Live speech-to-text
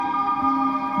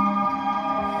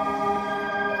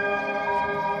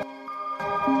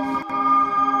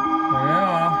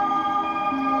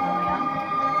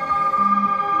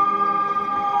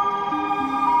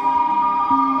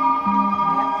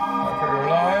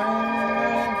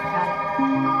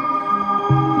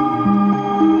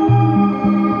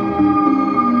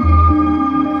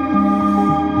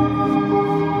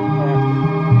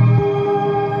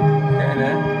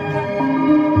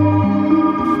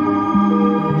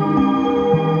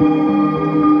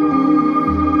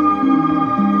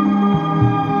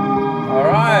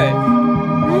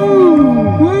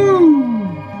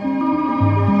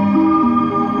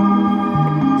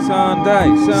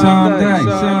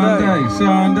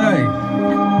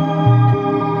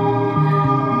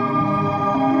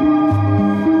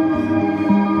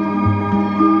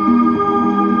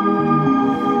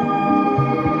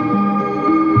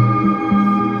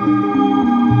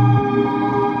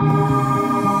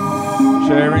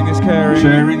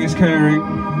Sharing is caring.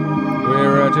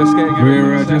 We're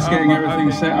just getting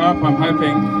everything set up. I'm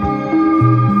hoping.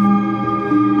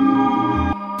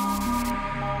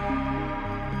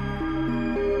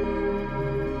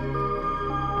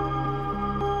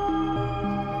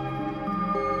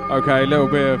 Okay, a little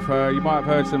bit of, you might have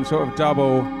heard some sort of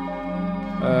double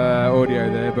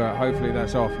audio there, but hopefully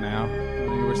that's off now.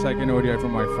 I was taking audio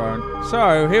from my phone.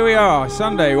 So, here we are,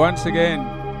 Sunday once again.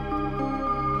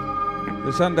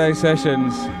 The Sunday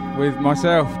sessions with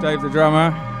myself, Dave the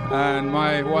drummer, and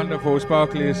my wonderful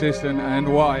sparkly assistant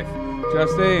and wife,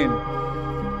 Justine,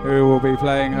 who will be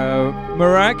playing her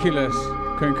miraculous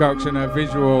concoction of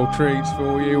visual treats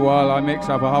for you while I mix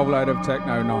up a whole load of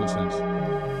techno nonsense.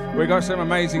 We've got some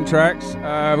amazing tracks.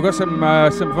 We've got some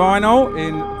vinyl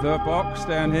in the box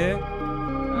down here.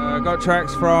 Got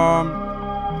tracks from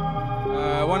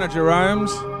one of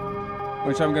Jerome's,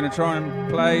 which I'm going to try and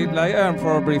play later and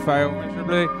probably fail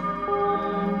miserably.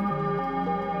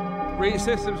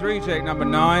 Systems Reject number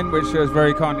 9, which was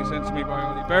very kindly sent to me by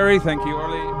Ollie Berry. Thank you,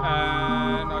 Ollie.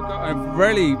 And I've got a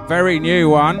really very new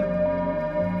one,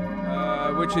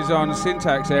 which is on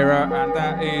Syntax Era, and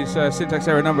that is Syntax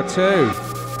Era number 2.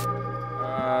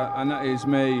 And that is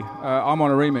me. I'm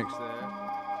on a remix there.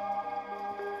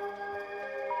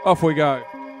 Off we go.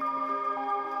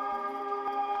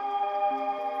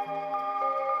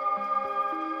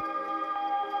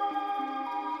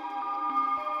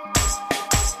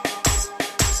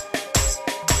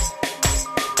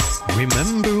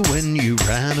 Remember when you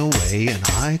ran away and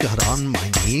I got on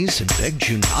my knees and begged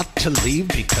you not to leave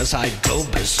because I'd go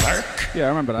berserk? Yeah, I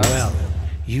remember that. Well,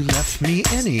 you left me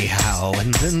anyhow,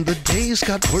 and then the days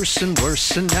got worse and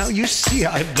worse, and now you see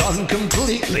I've gone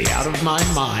completely out of my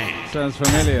mind. Sounds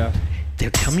familiar. They're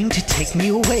coming to take me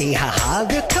away, haha.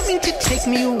 They're coming to take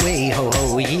me away, ho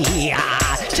ho yee ha.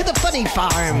 To the funny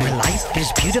farm where life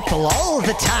is beautiful all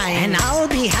the time, and I'll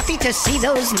be happy to see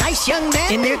those nice young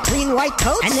men in their clean white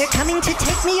coats, and they're coming to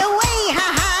take me away,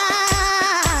 haha.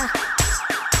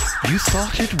 You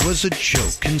thought it was a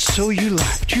joke, and so you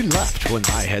laughed when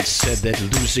I had said that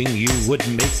losing you would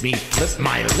make me flip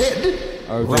my lid.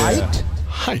 Oh, right?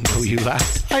 I know you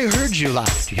laughed. I heard you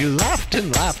laughed. You laughed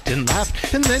and laughed and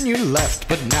laughed, and then you left.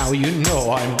 But now you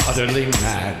know I'm utterly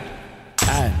mad.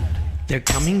 And they're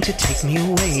coming to take me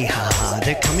away, ha-ha.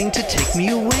 They're coming to take me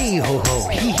away, ho-ho.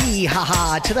 Hee-hee,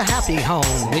 ha-ha. To the happy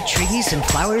home with trees and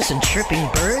flowers and chirping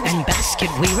birds and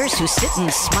basket weavers who sit and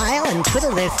smile and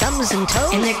twiddle their thumbs and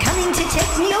toes. And they're coming to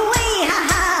take me away,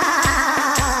 ha-ha.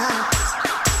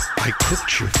 I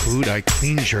cooked your food, I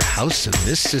cleaned your house, and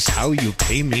this is how you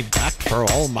pay me back for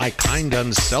all my kind,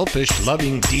 unselfish,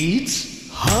 loving deeds?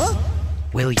 Huh?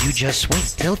 Well, you just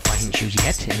wait, they'll find you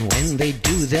yet, and when they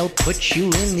do, they'll put you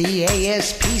in the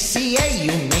ASPCA,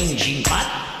 you mangy butt.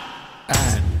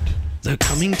 And they're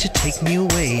coming to take me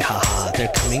away, haha.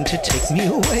 They're coming to take me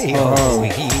away, oh,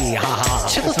 hee, haha.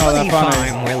 To the funny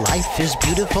farm where life is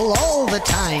beautiful all the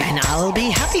time, and I'll be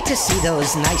happy to see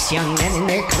those nice young men in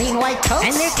their clean white coats,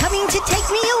 and they're coming to take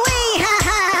me away,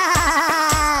 haha.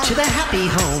 To the happy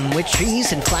home with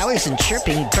trees and flowers and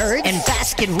chirping birds and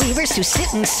basket weavers who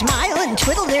sit and smile and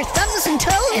twiddle their thumbs and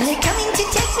toes, and they're coming to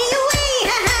take me away,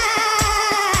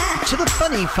 ha-ha. To the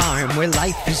funny farm where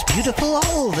life is beautiful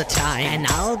all the time, and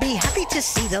I'll be happy to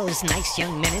see those nice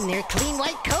young men in their clean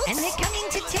white coats, and they're coming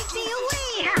to take me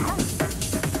away, ha-ha.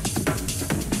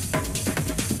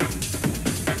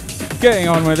 Getting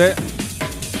on with it.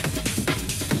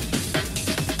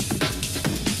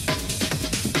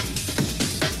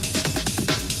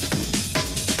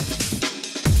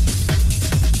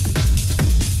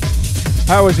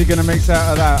 How was he going to mix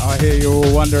out of that? I hear you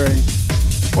all wondering.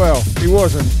 Well, he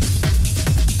wasn't.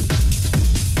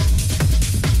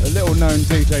 A little known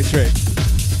DJ trick.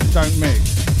 Don't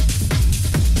mix.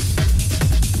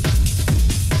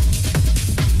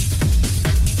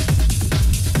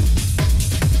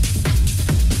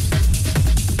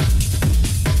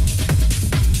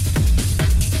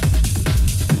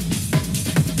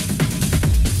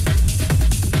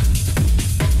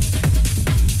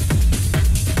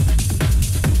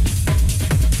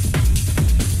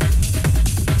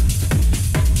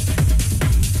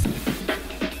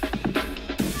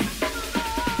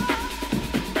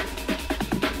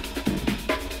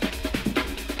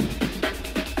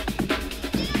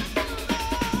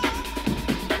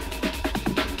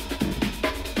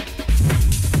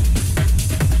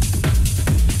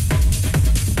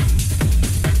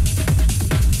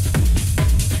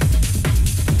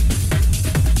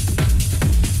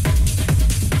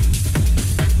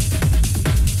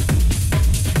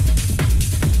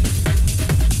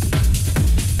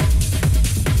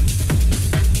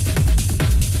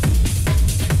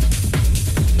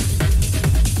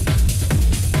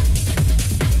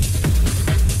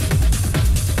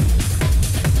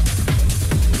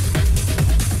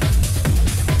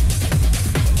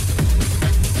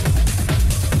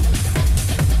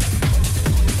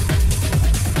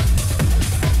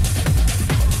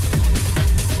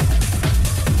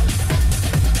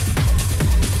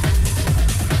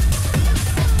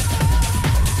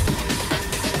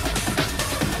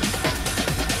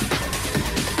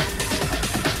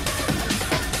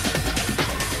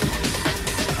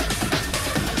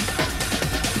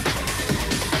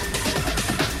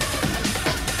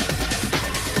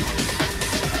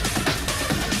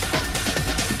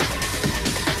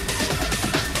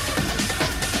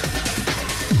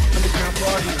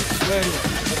 sweaters,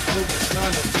 let's move it,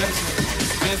 slide up, Jackson,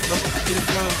 dance floor, get it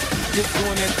from, get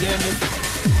doing that damage.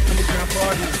 Underground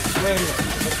party, sweaters,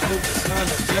 let's move it, slide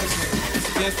up, Jackson,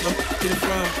 dance floor, get it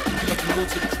from, let's move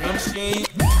to the drum machine.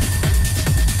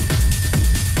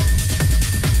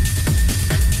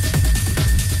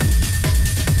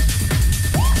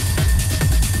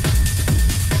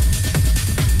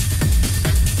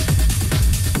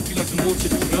 Move to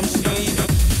the drum machine.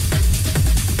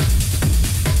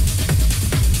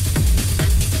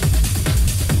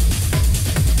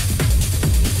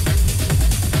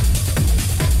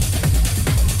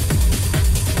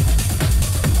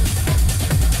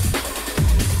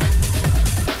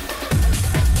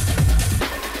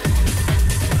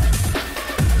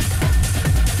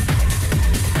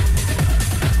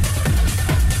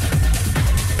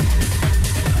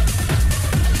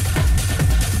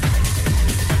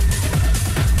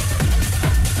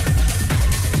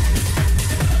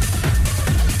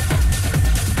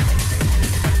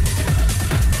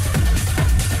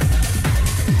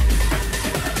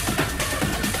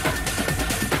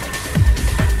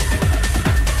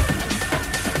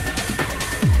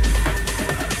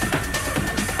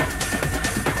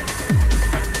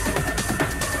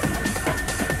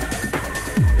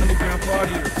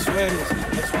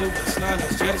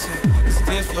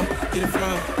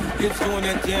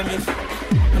 Damage,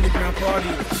 underground party,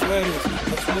 sweaters,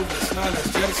 let's move it, slide,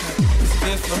 let's jettison, it's a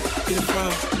dance floor, get it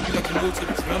from, you like to move to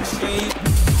the drum machine.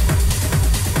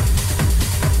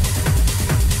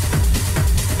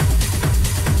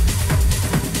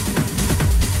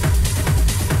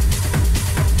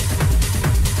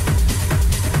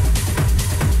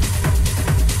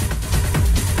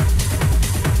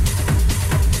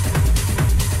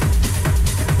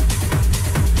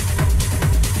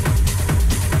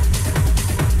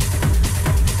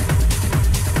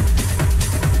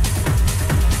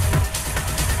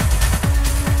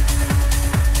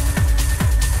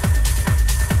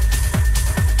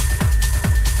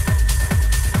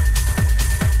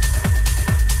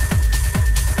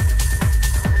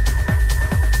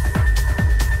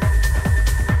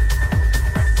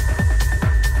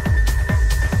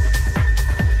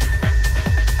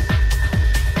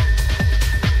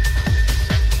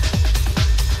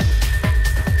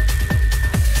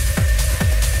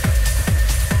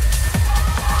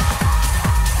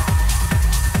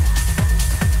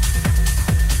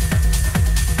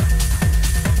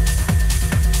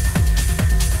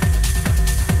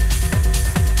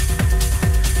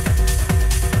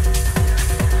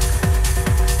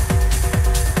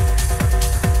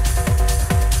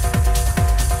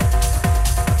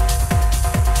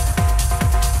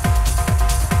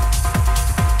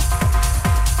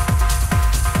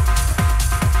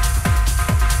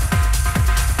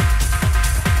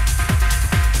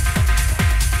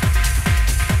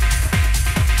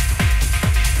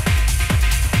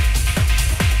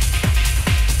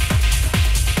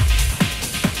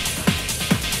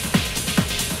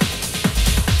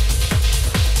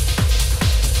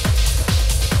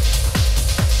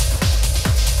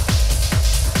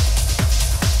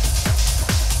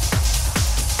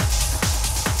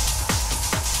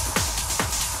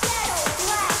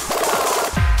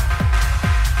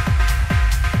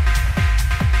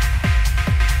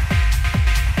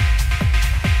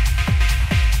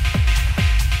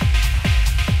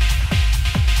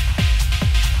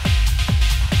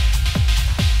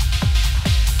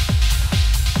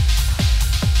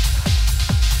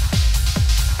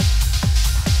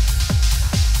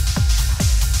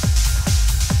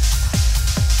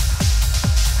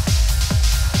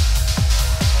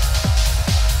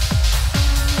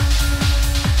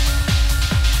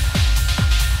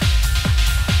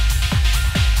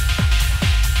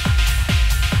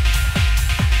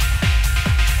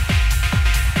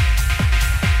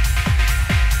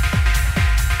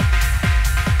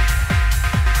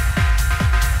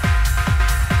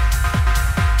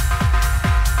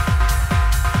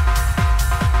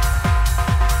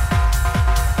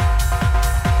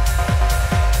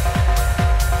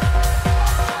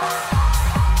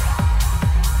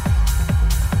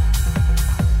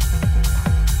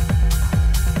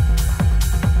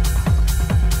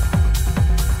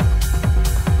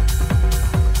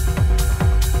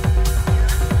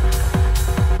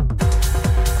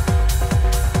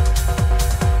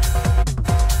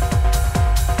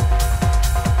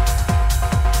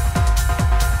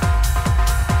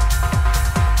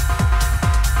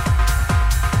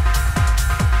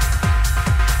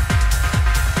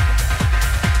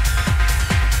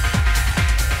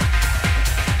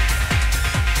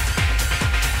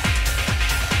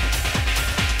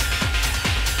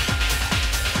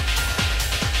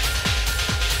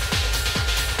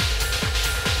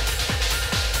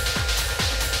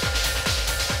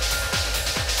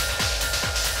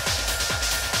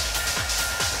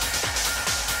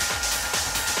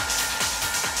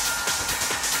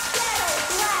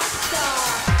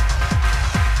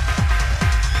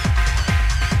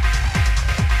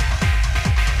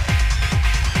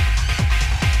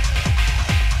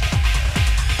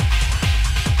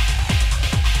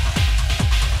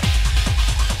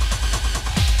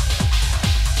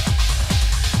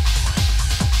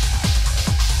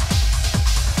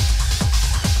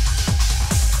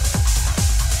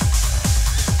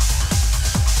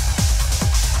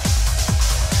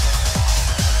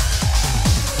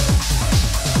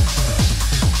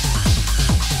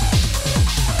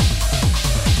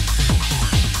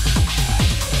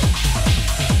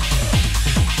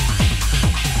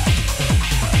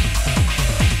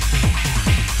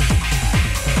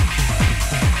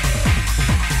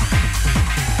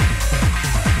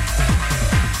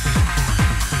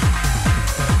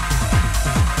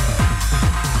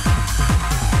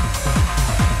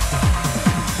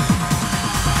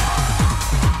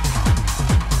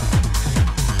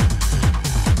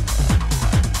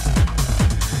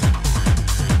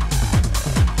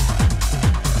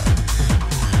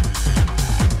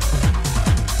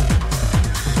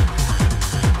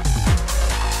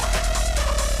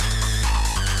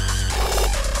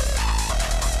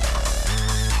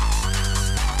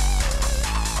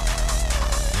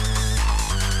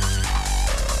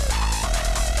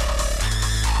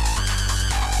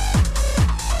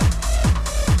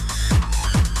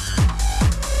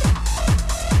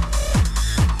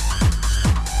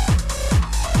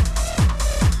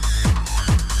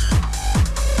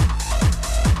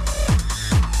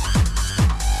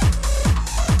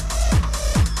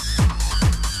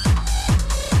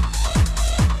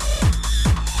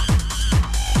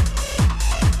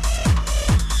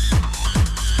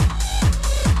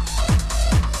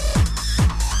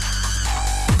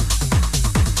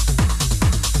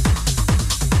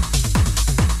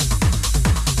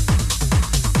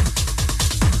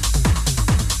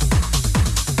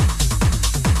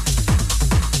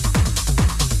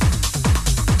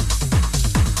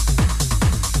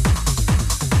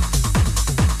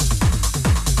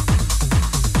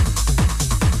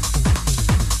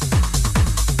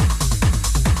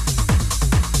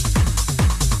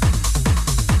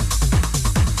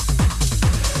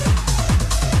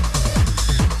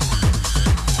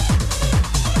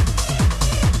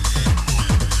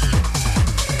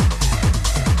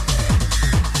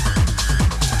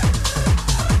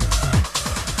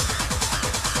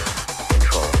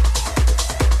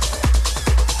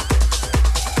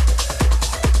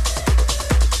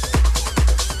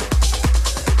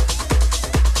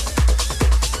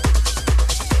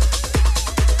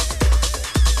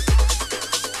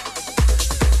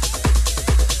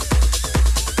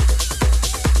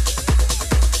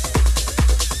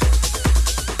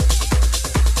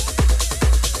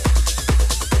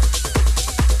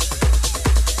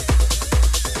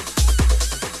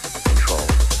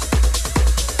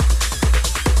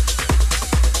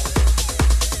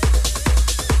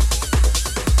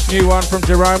 New one from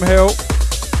Jerome Hill.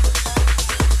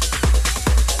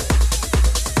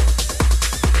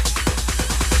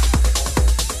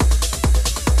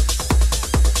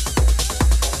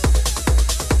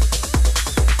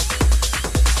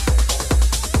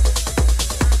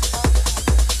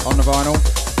 On the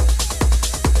vinyl.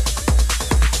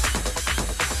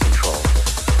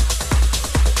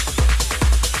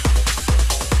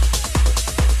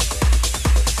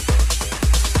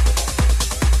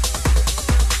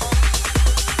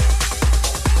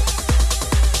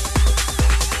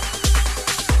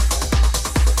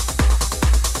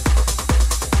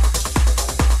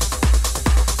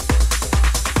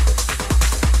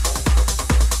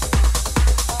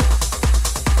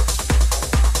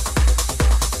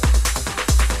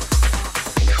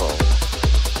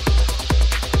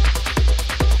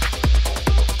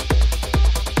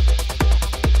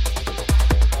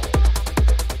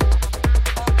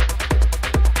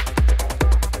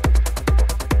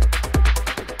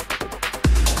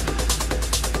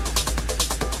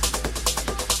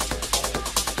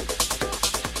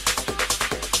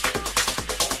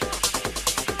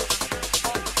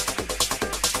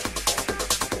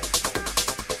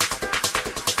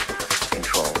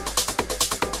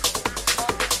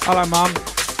 Hello, Mum.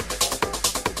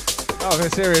 Oh,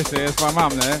 but seriously, it's my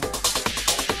mum there.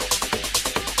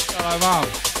 Hello, Mum.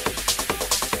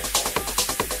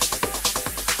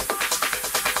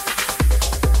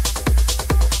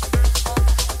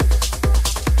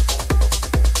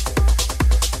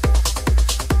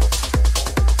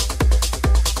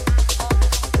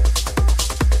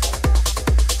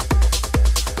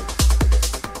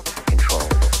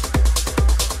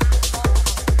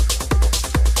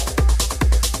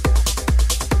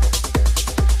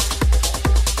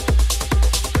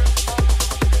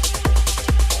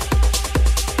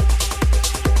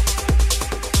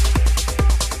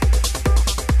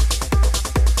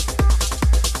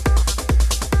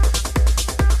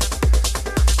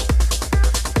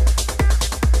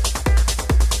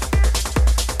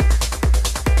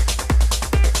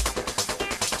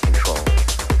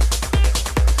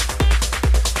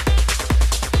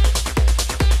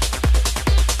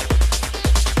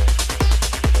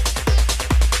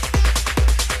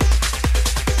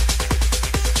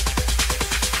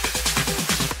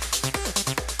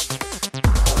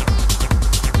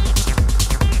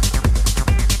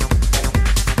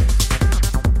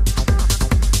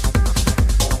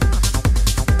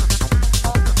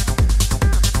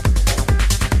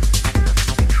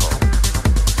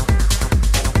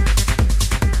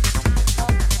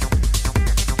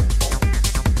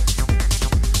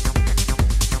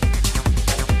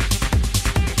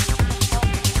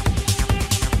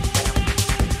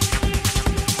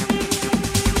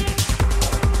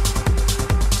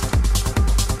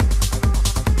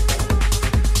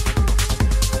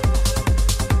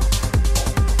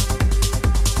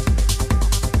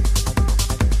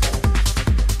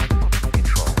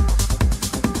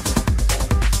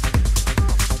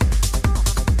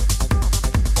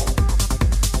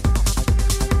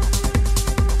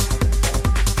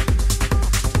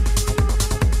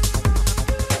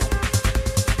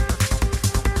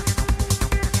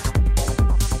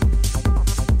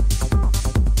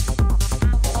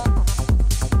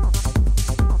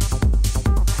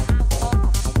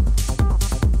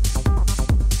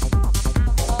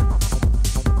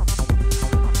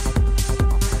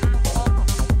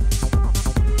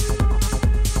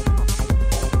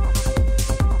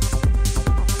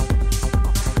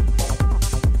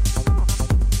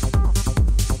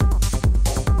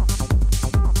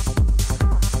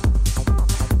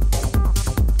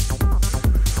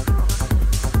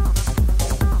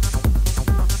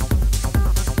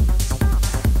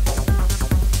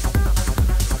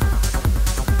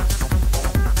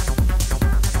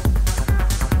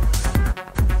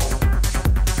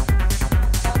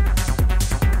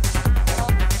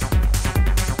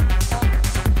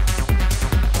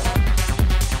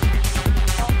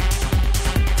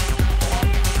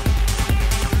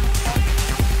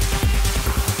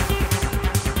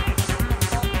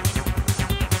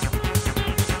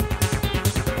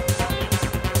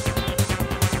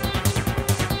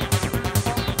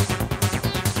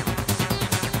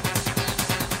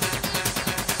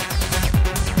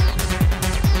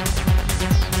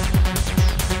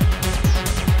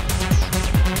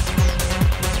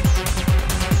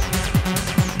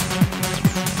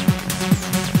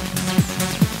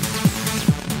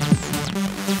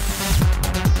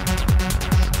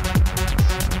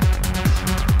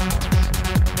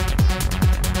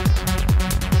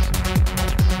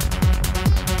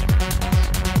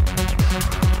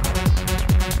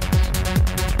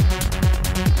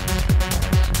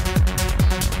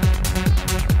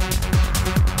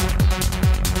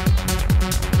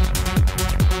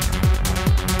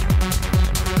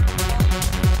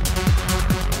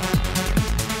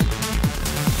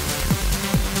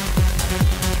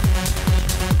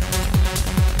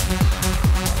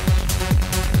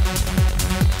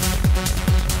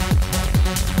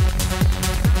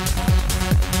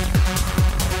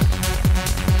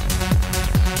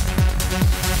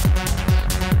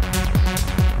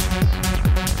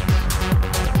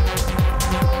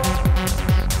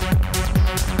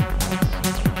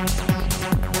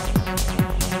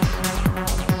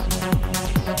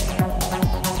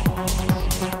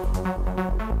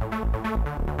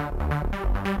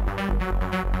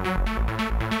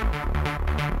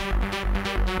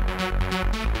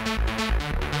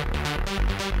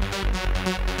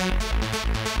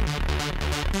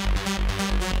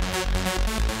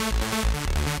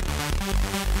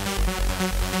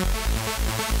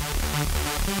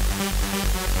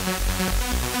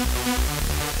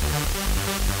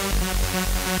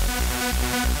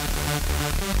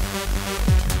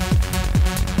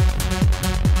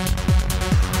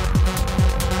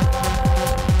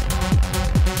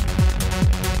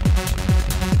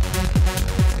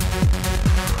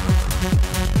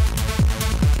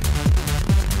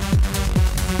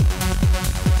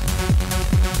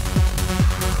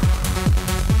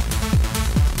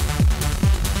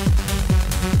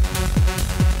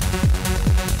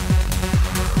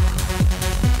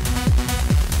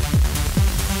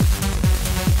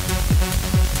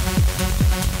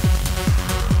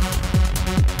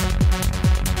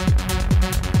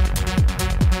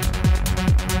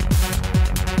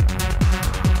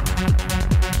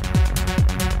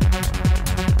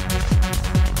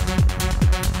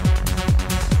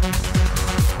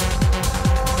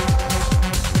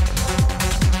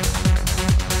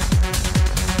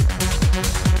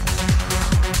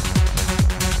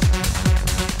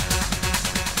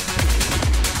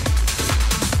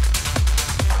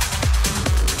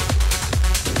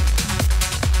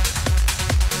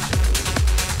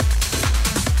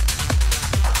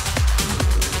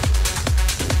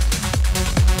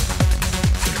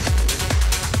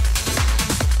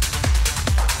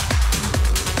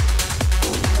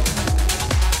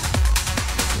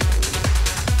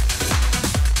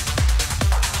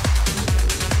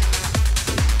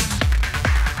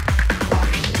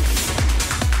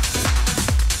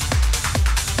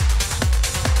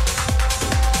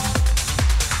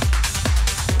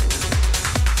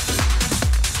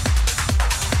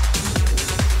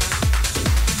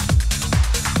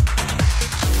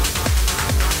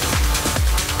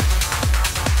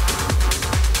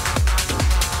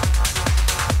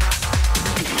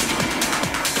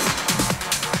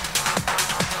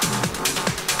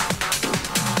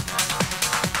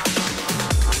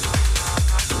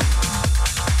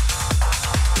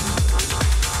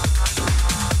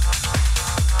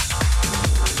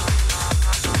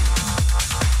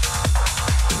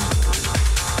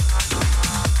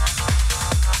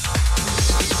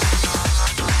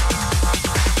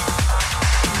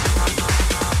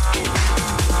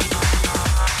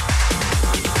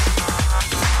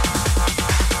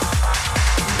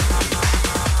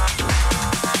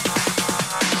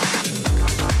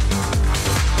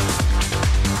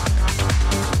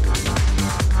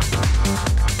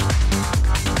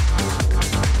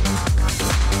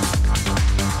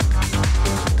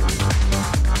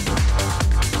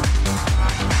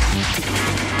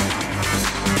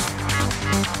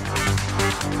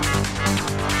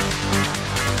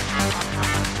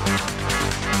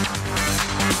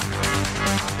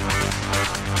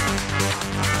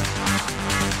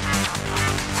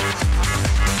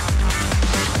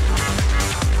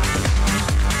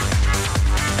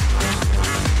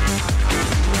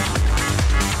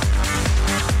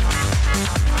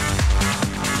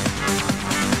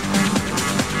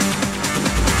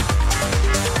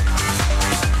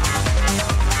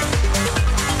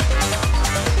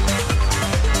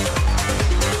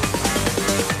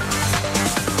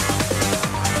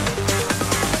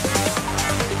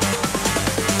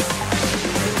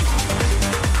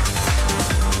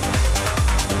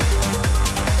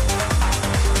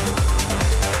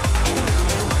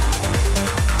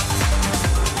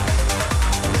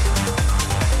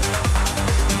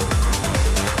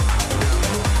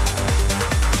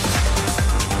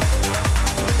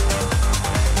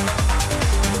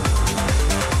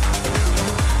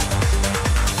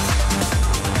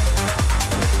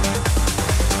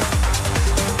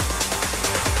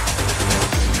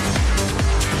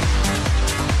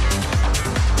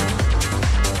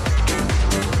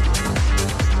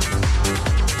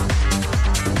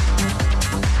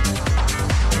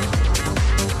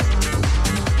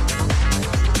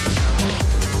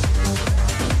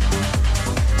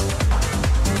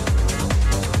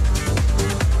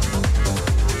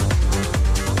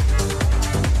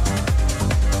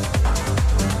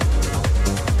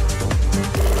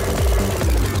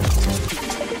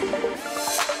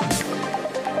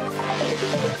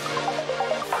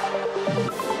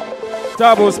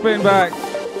 Double spin back.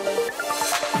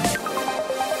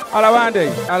 Hello Andy.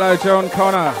 Hello John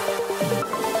Connor.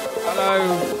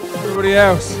 Hello everybody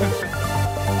else.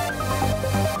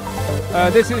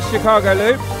 This is Chicago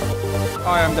Loop.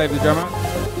 I am Dave the drummer.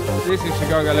 This is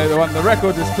Chicago Loop, the one the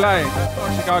record is playing. That's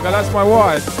not Chicago, that's my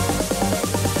wife.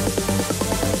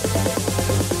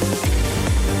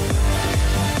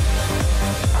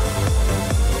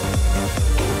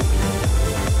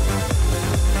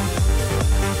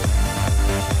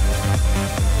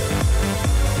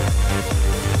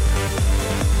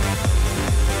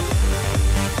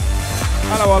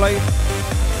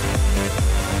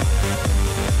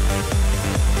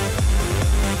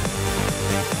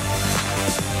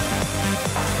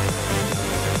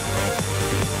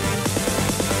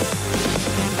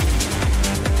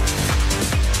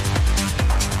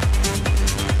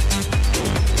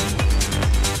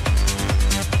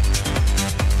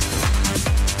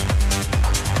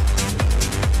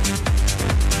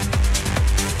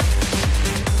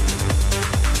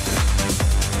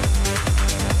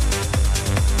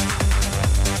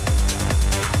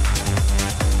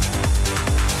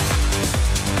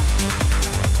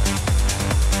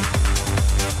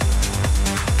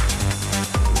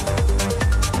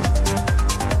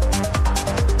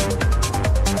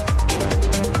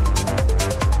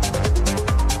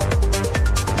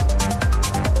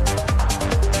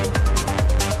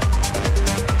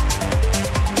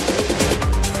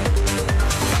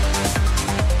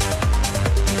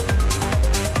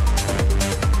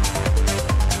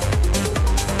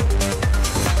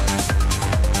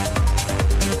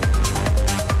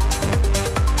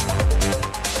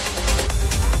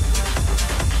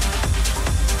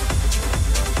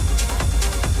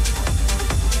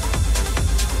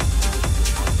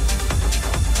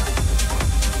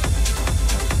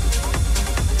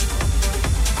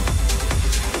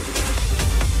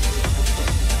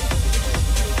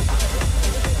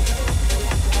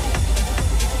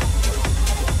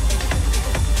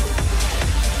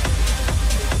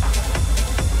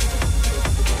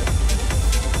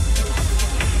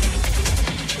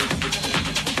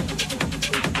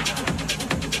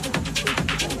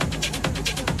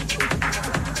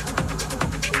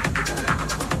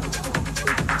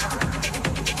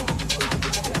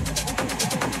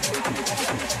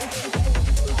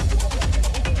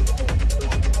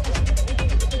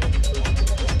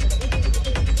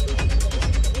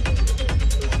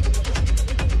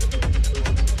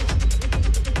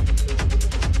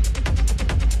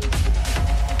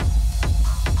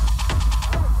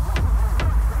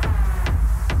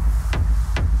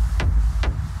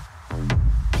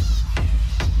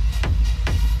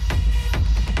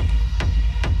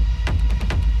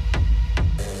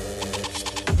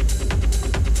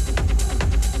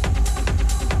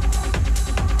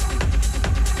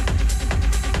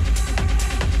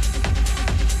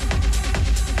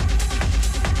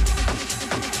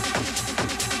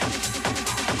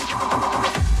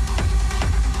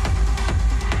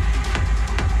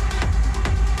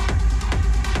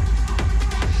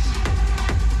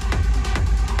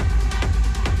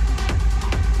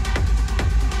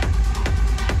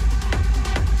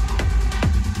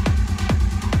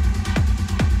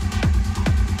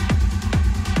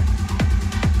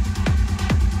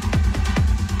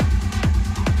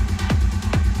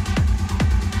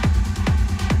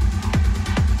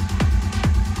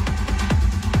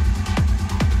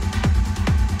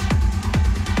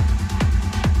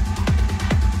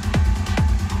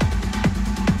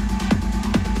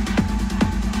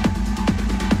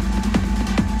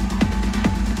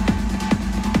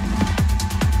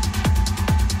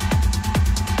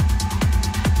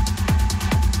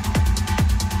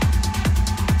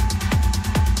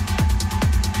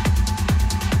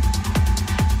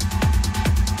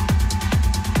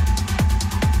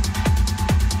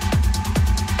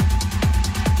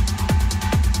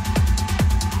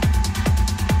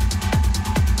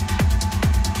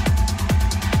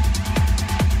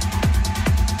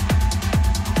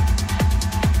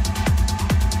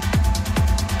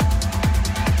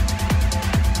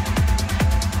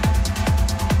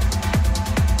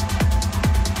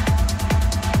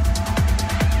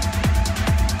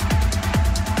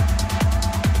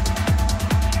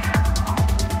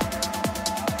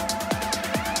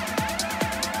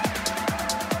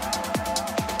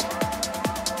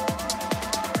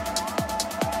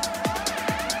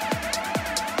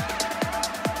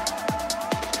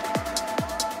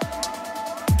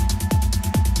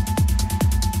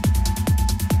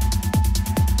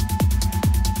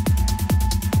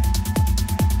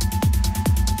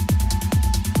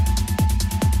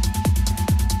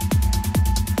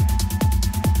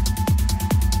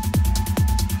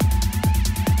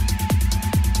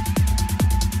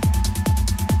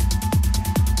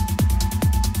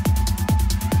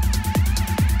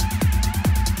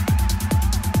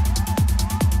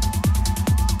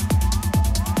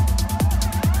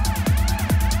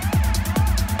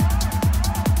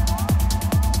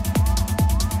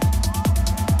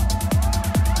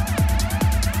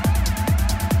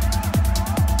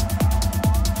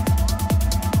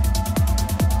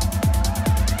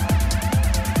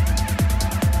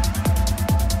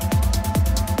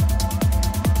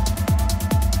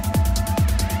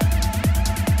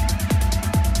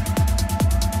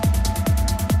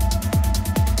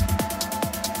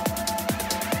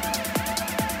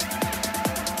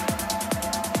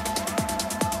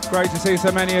 Great to see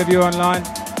so many of you online.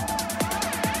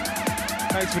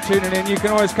 Thanks for tuning in. You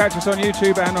can always catch us on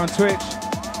YouTube and on Twitch.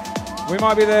 We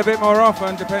might be there a bit more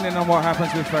often, depending on what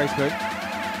happens with Facebook.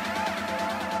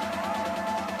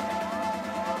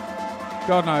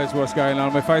 God knows what's going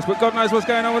on with Facebook. God knows what's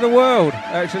going on with the world,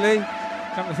 actually.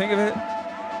 Come to think of it.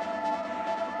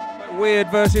 Like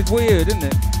weird versus weird, isn't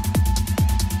it?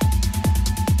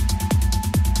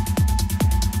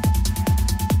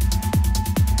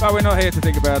 But we're not here to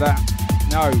think about that.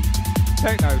 No.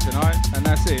 Techno tonight, and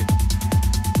that's it.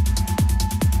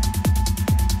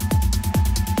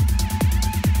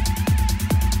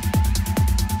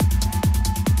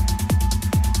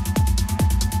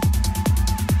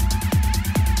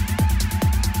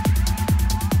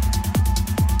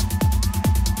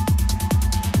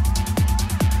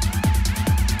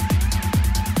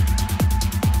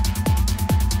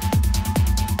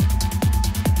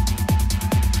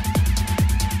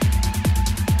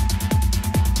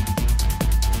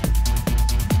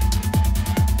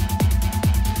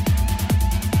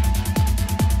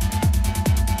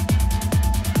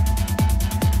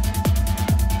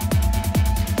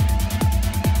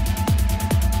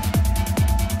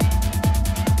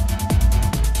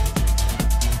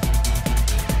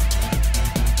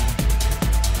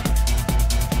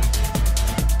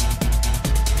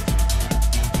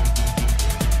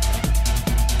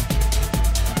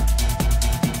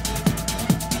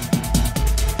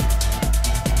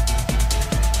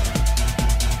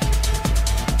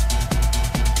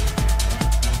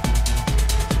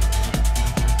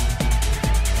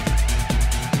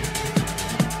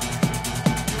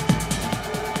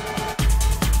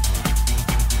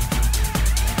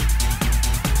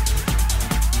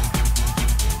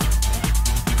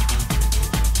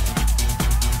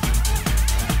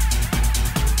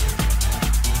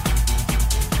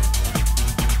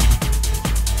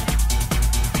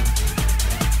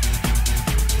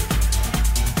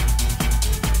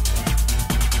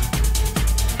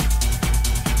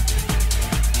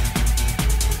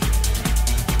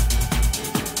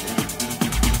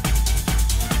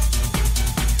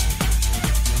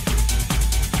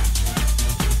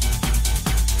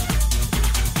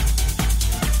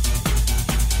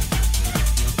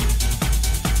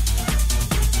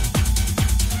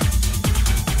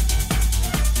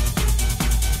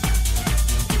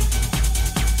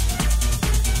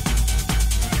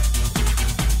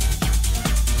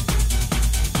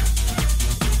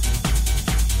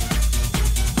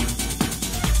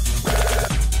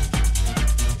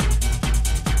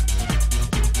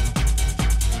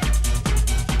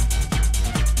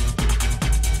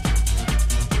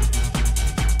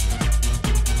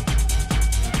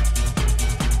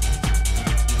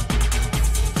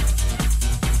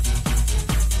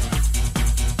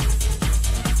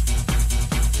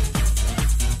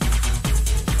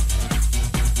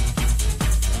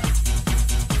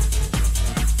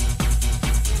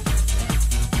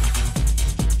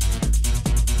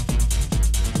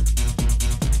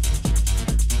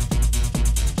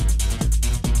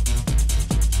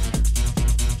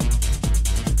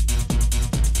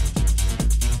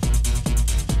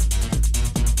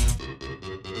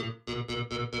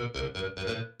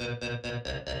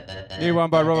 New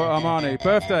one by Robert Armani.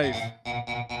 Birthdays.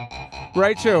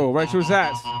 Rachel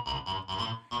Zatz.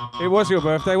 It was your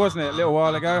birthday, wasn't it, a little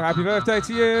while ago? Happy birthday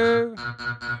to you.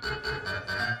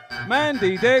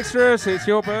 Mandy Dexterous, it's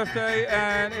your birthday,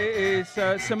 and it is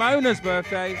Simona's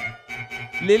birthday,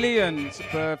 Lillian's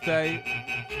birthday,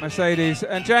 Mercedes,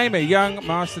 and Jamie, young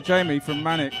Master Jamie from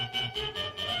Manic.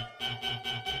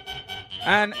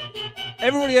 And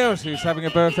everybody else who's having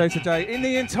a birthday today in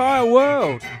the entire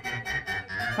world.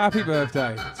 Happy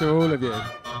birthday to all of you.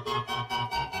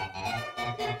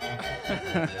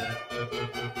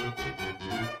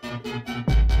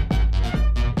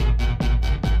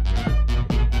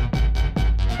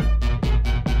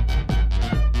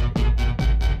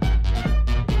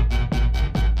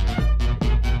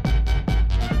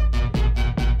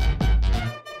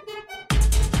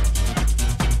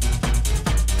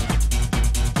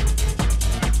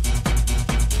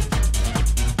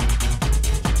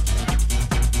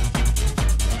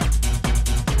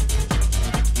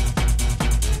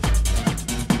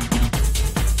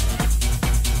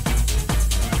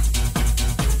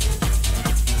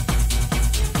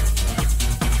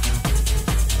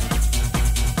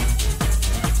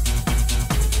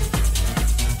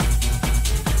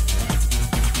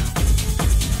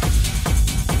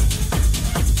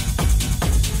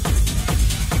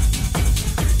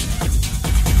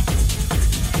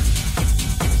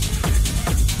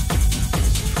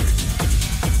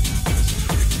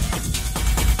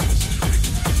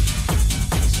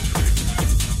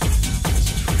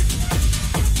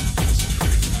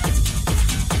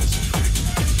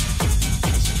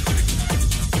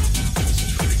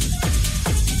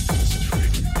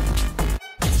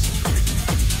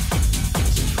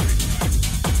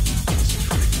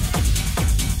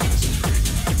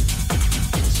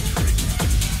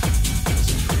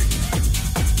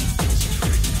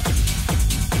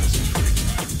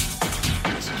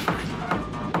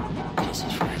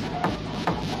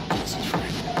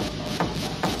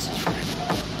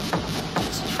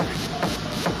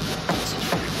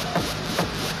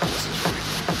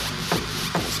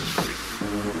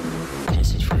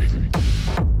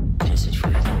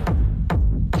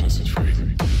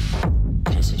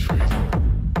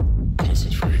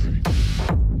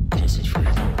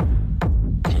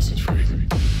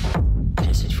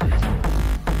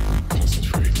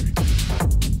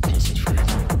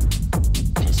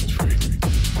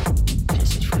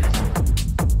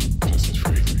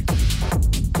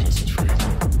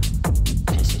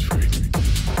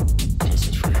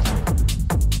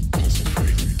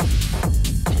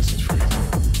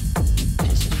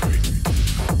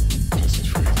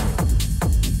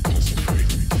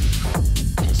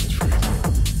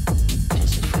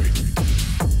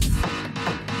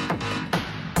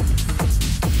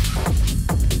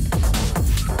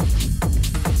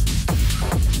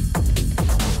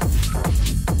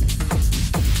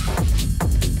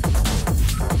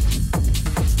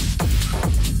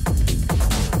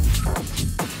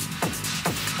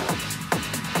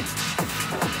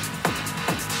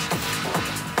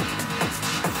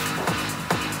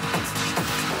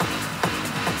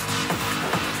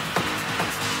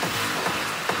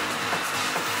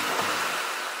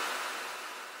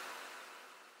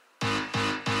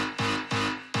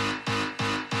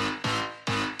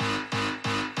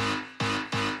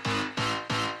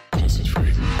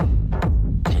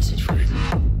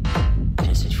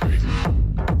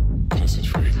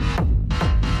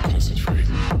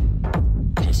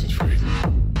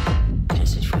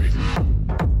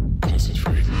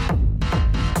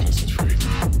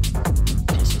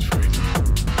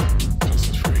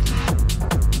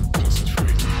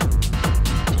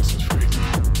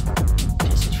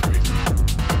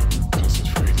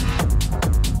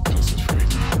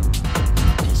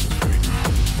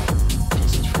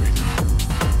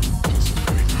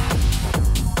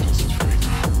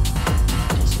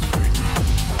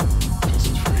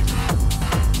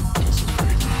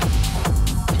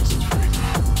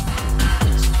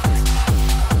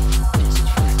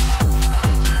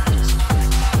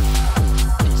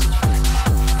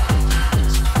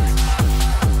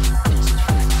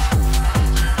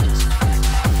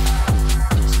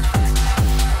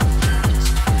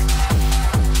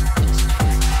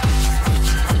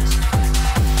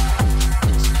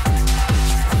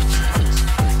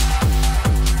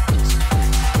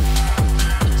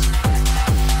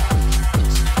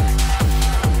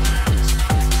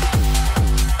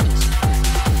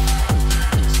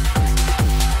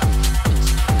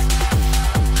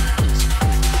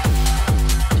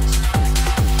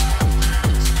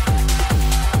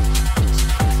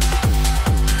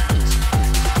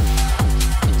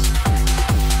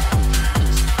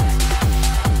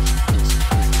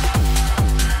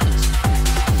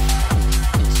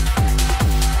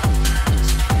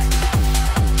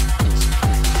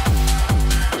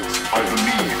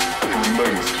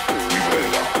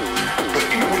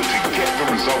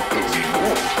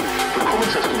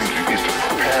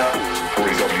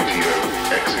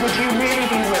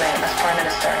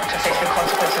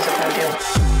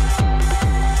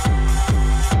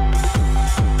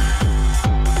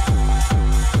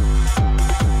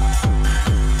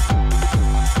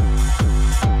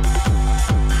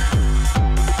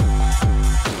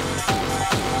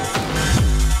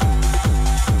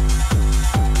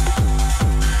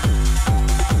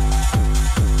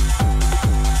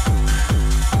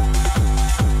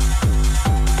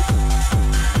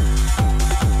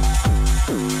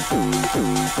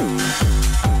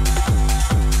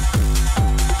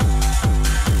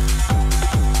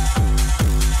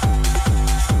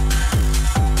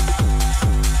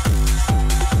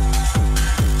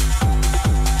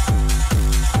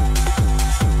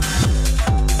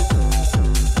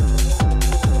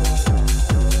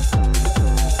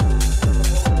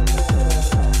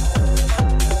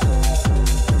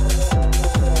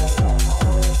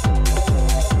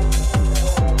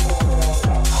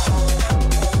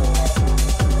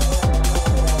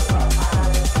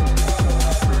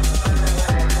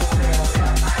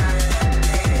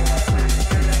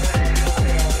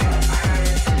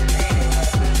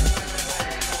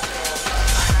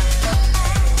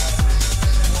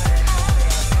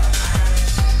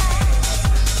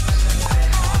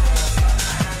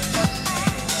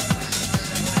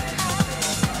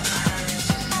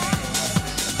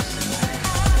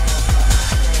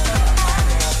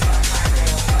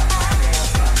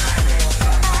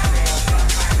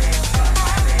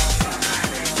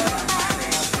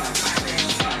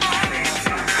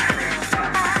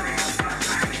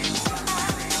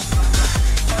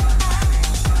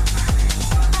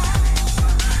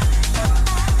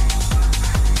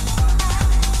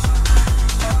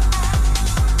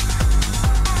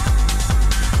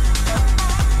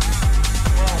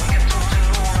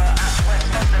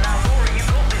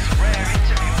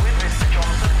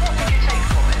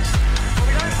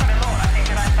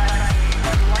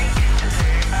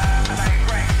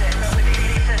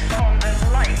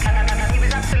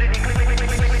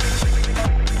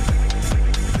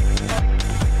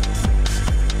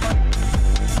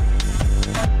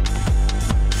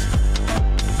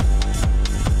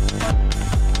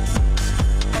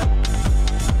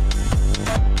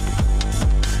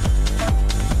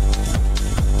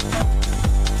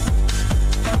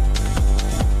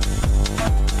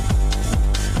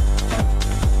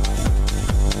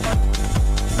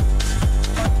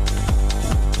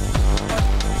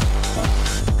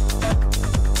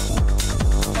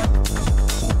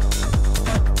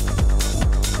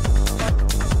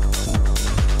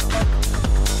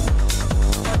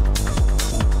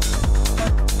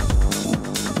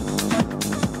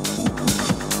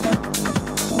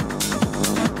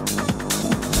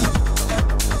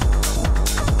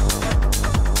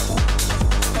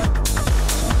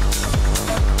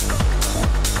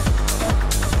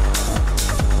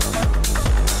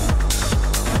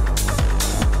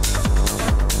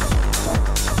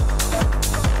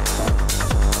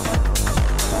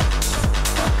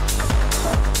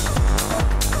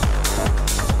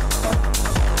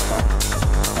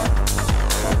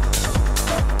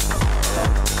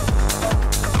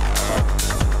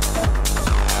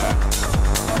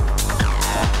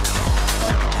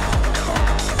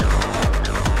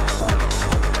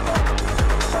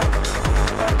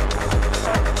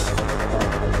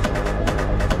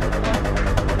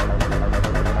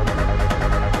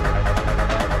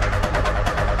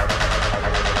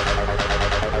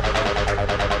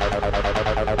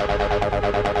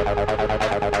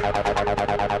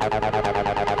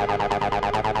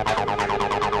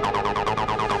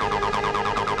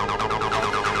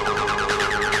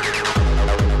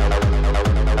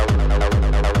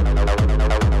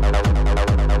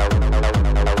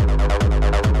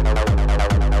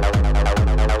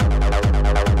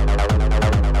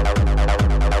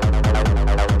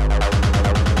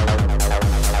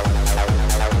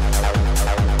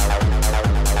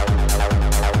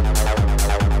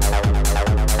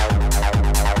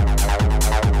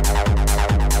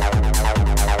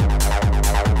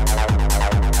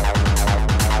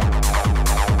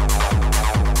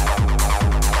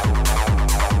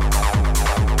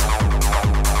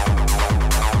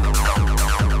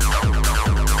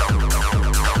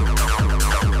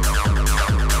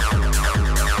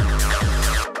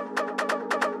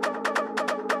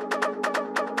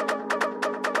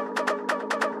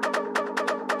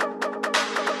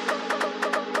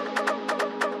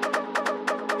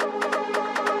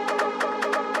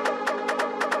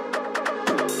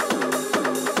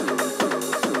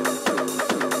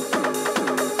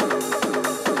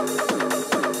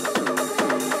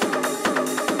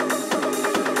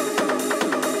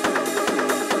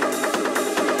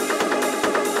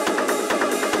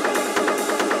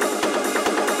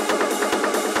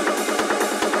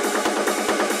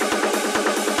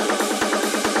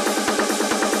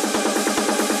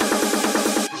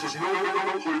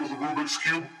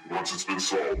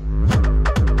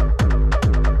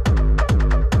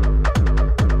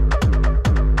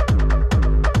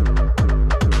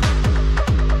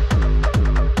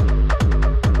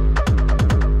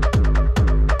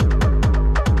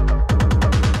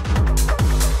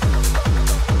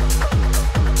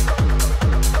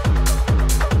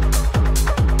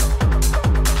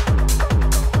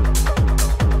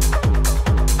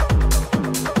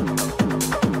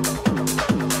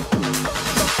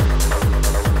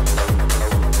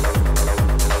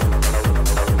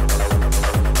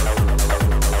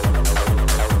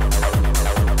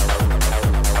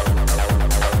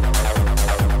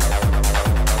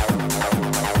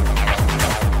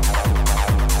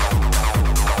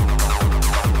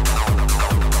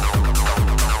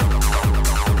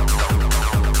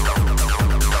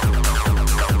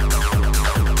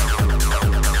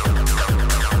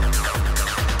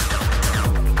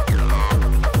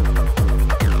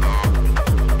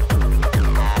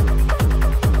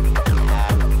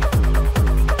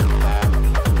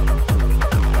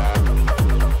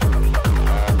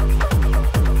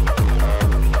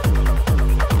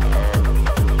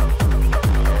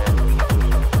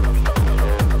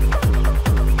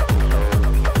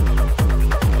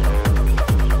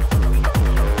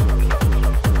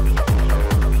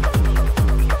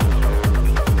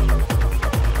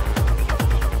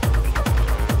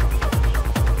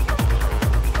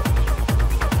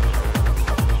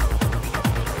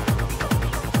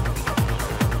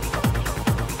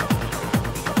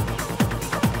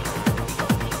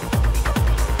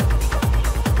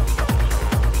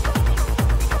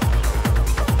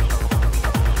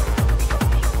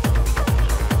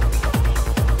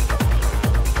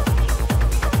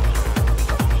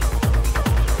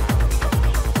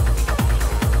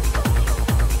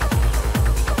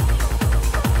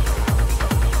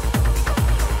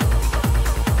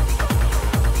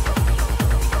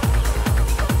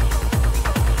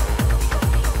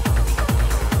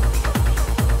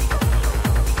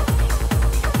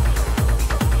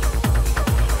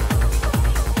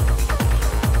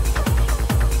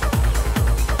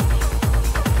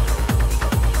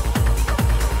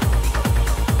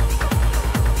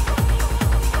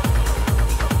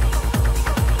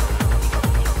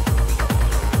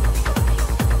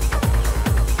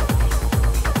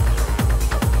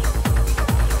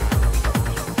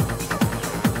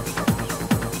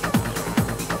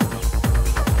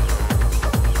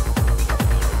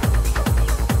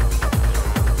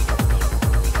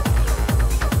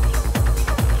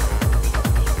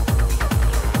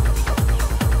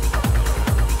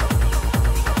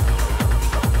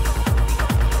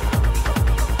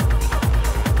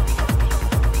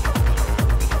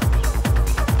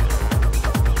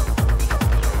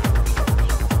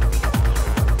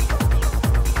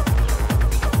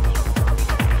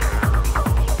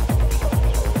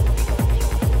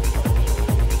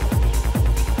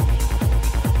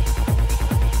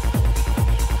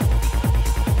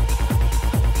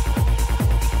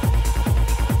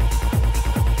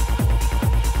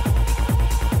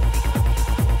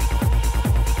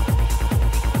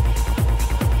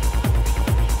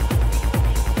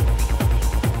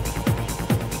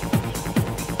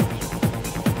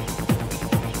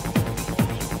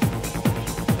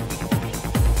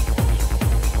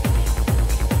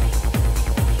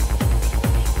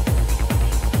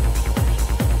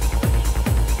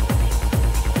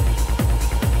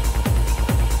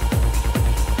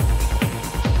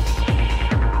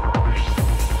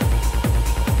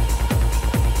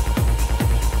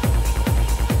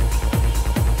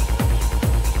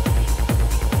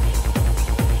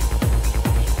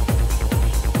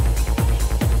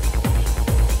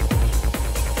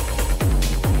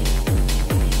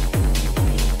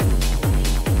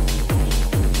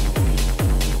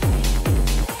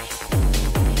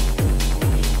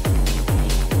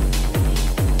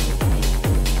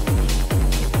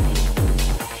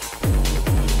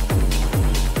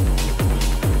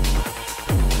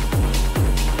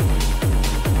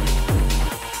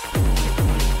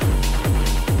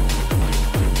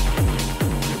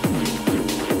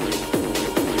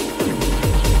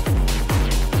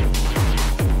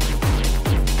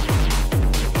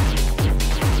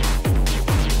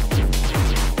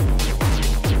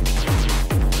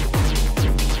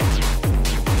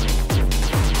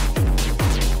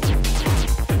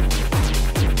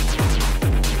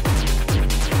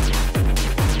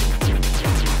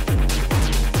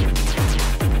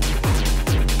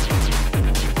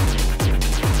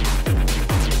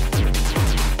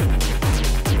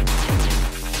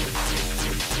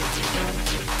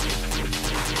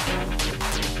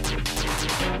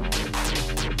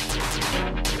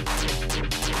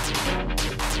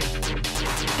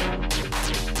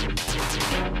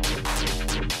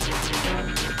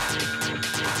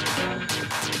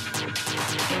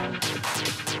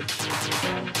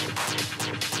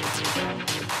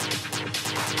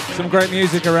 Some great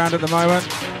music around at the moment.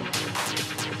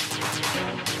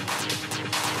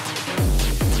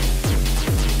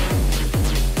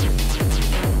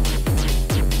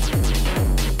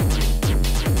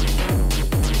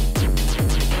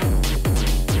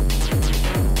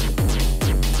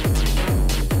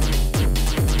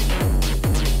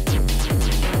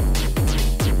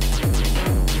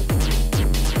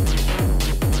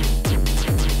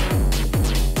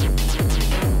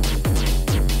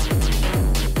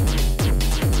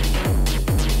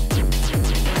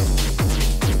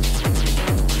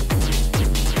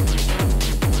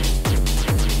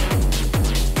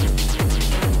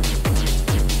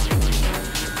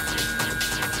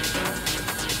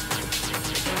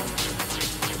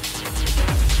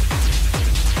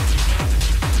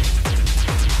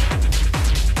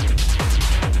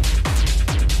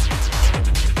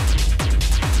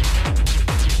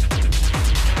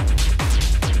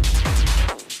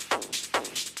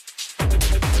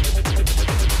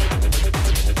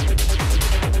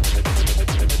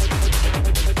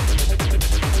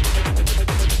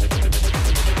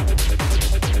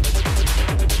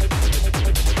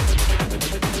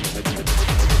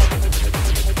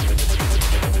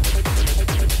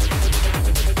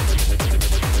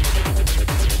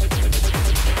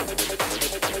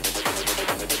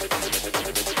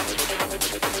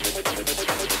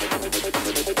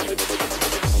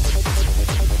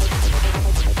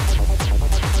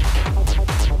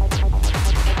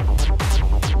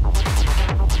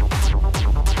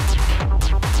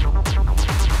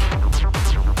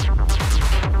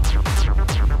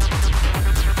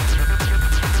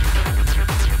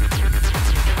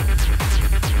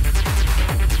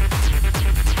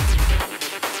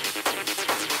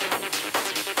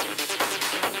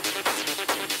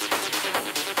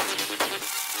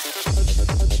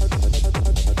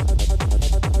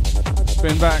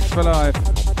 Backs for life.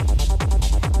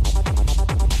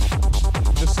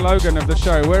 The slogan of the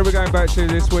show. Where are we going back to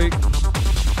this week?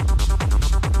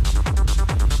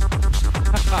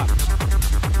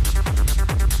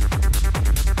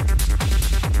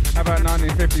 How about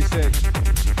 1956?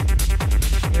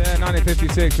 Yeah,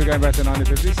 1956. We're going back to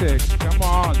 1956. Come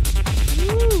on.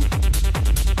 Woo.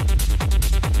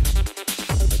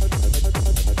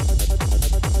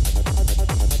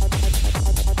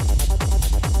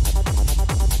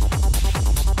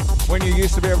 When you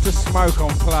used to be able to smoke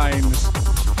on planes.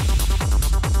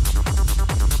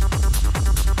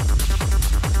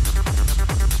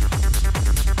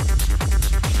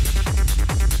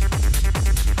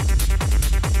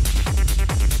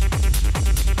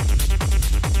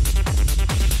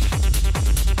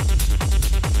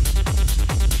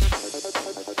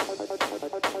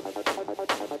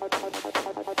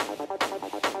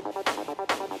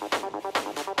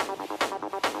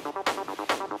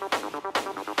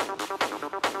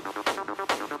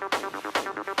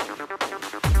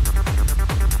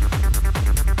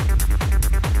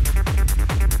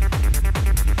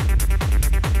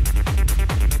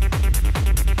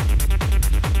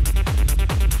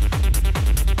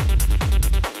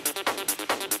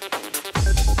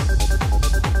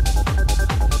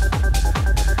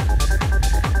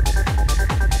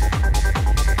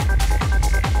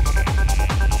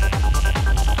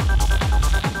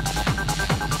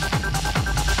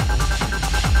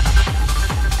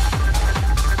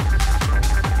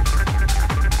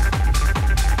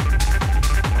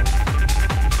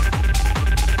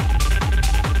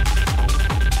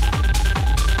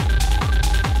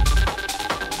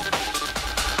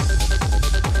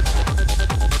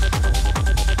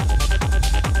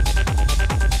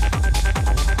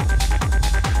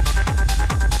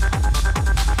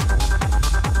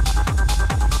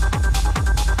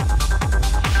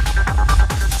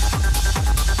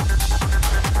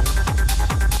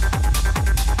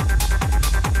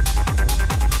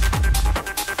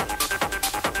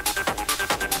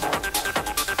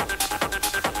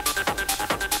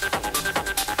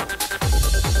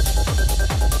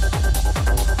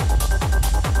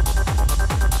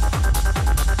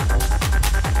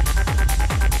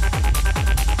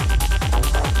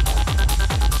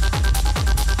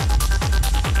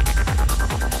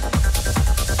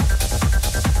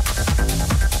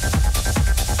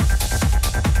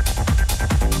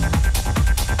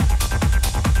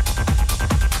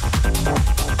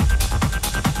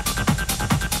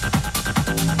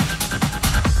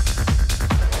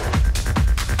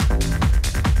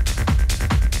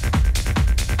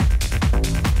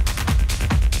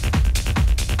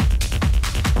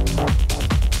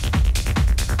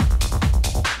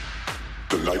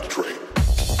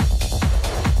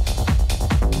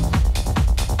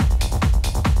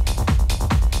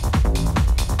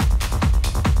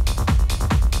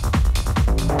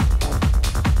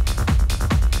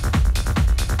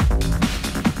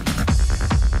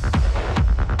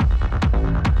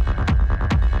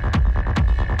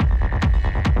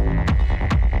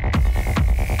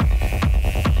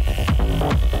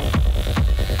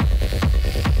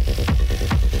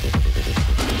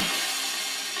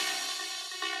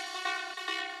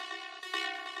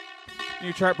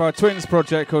 New track by Twins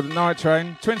Project called Night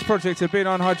Train. Twins Project have been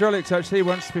on Hydraulix actually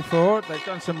once before. They've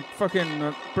done some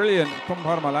fucking brilliant,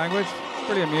 pardon my language,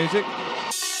 brilliant music.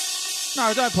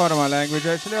 No, don't pardon my language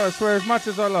actually, I swear as much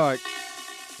as I like.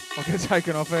 I'll get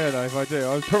taken off air though if I do.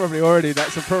 I was probably already,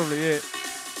 that's probably it.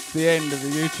 The end of the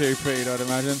YouTube feed, I'd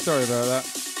imagine. Sorry about that.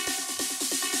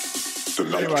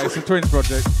 Anyway, it's the Twins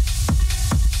Project.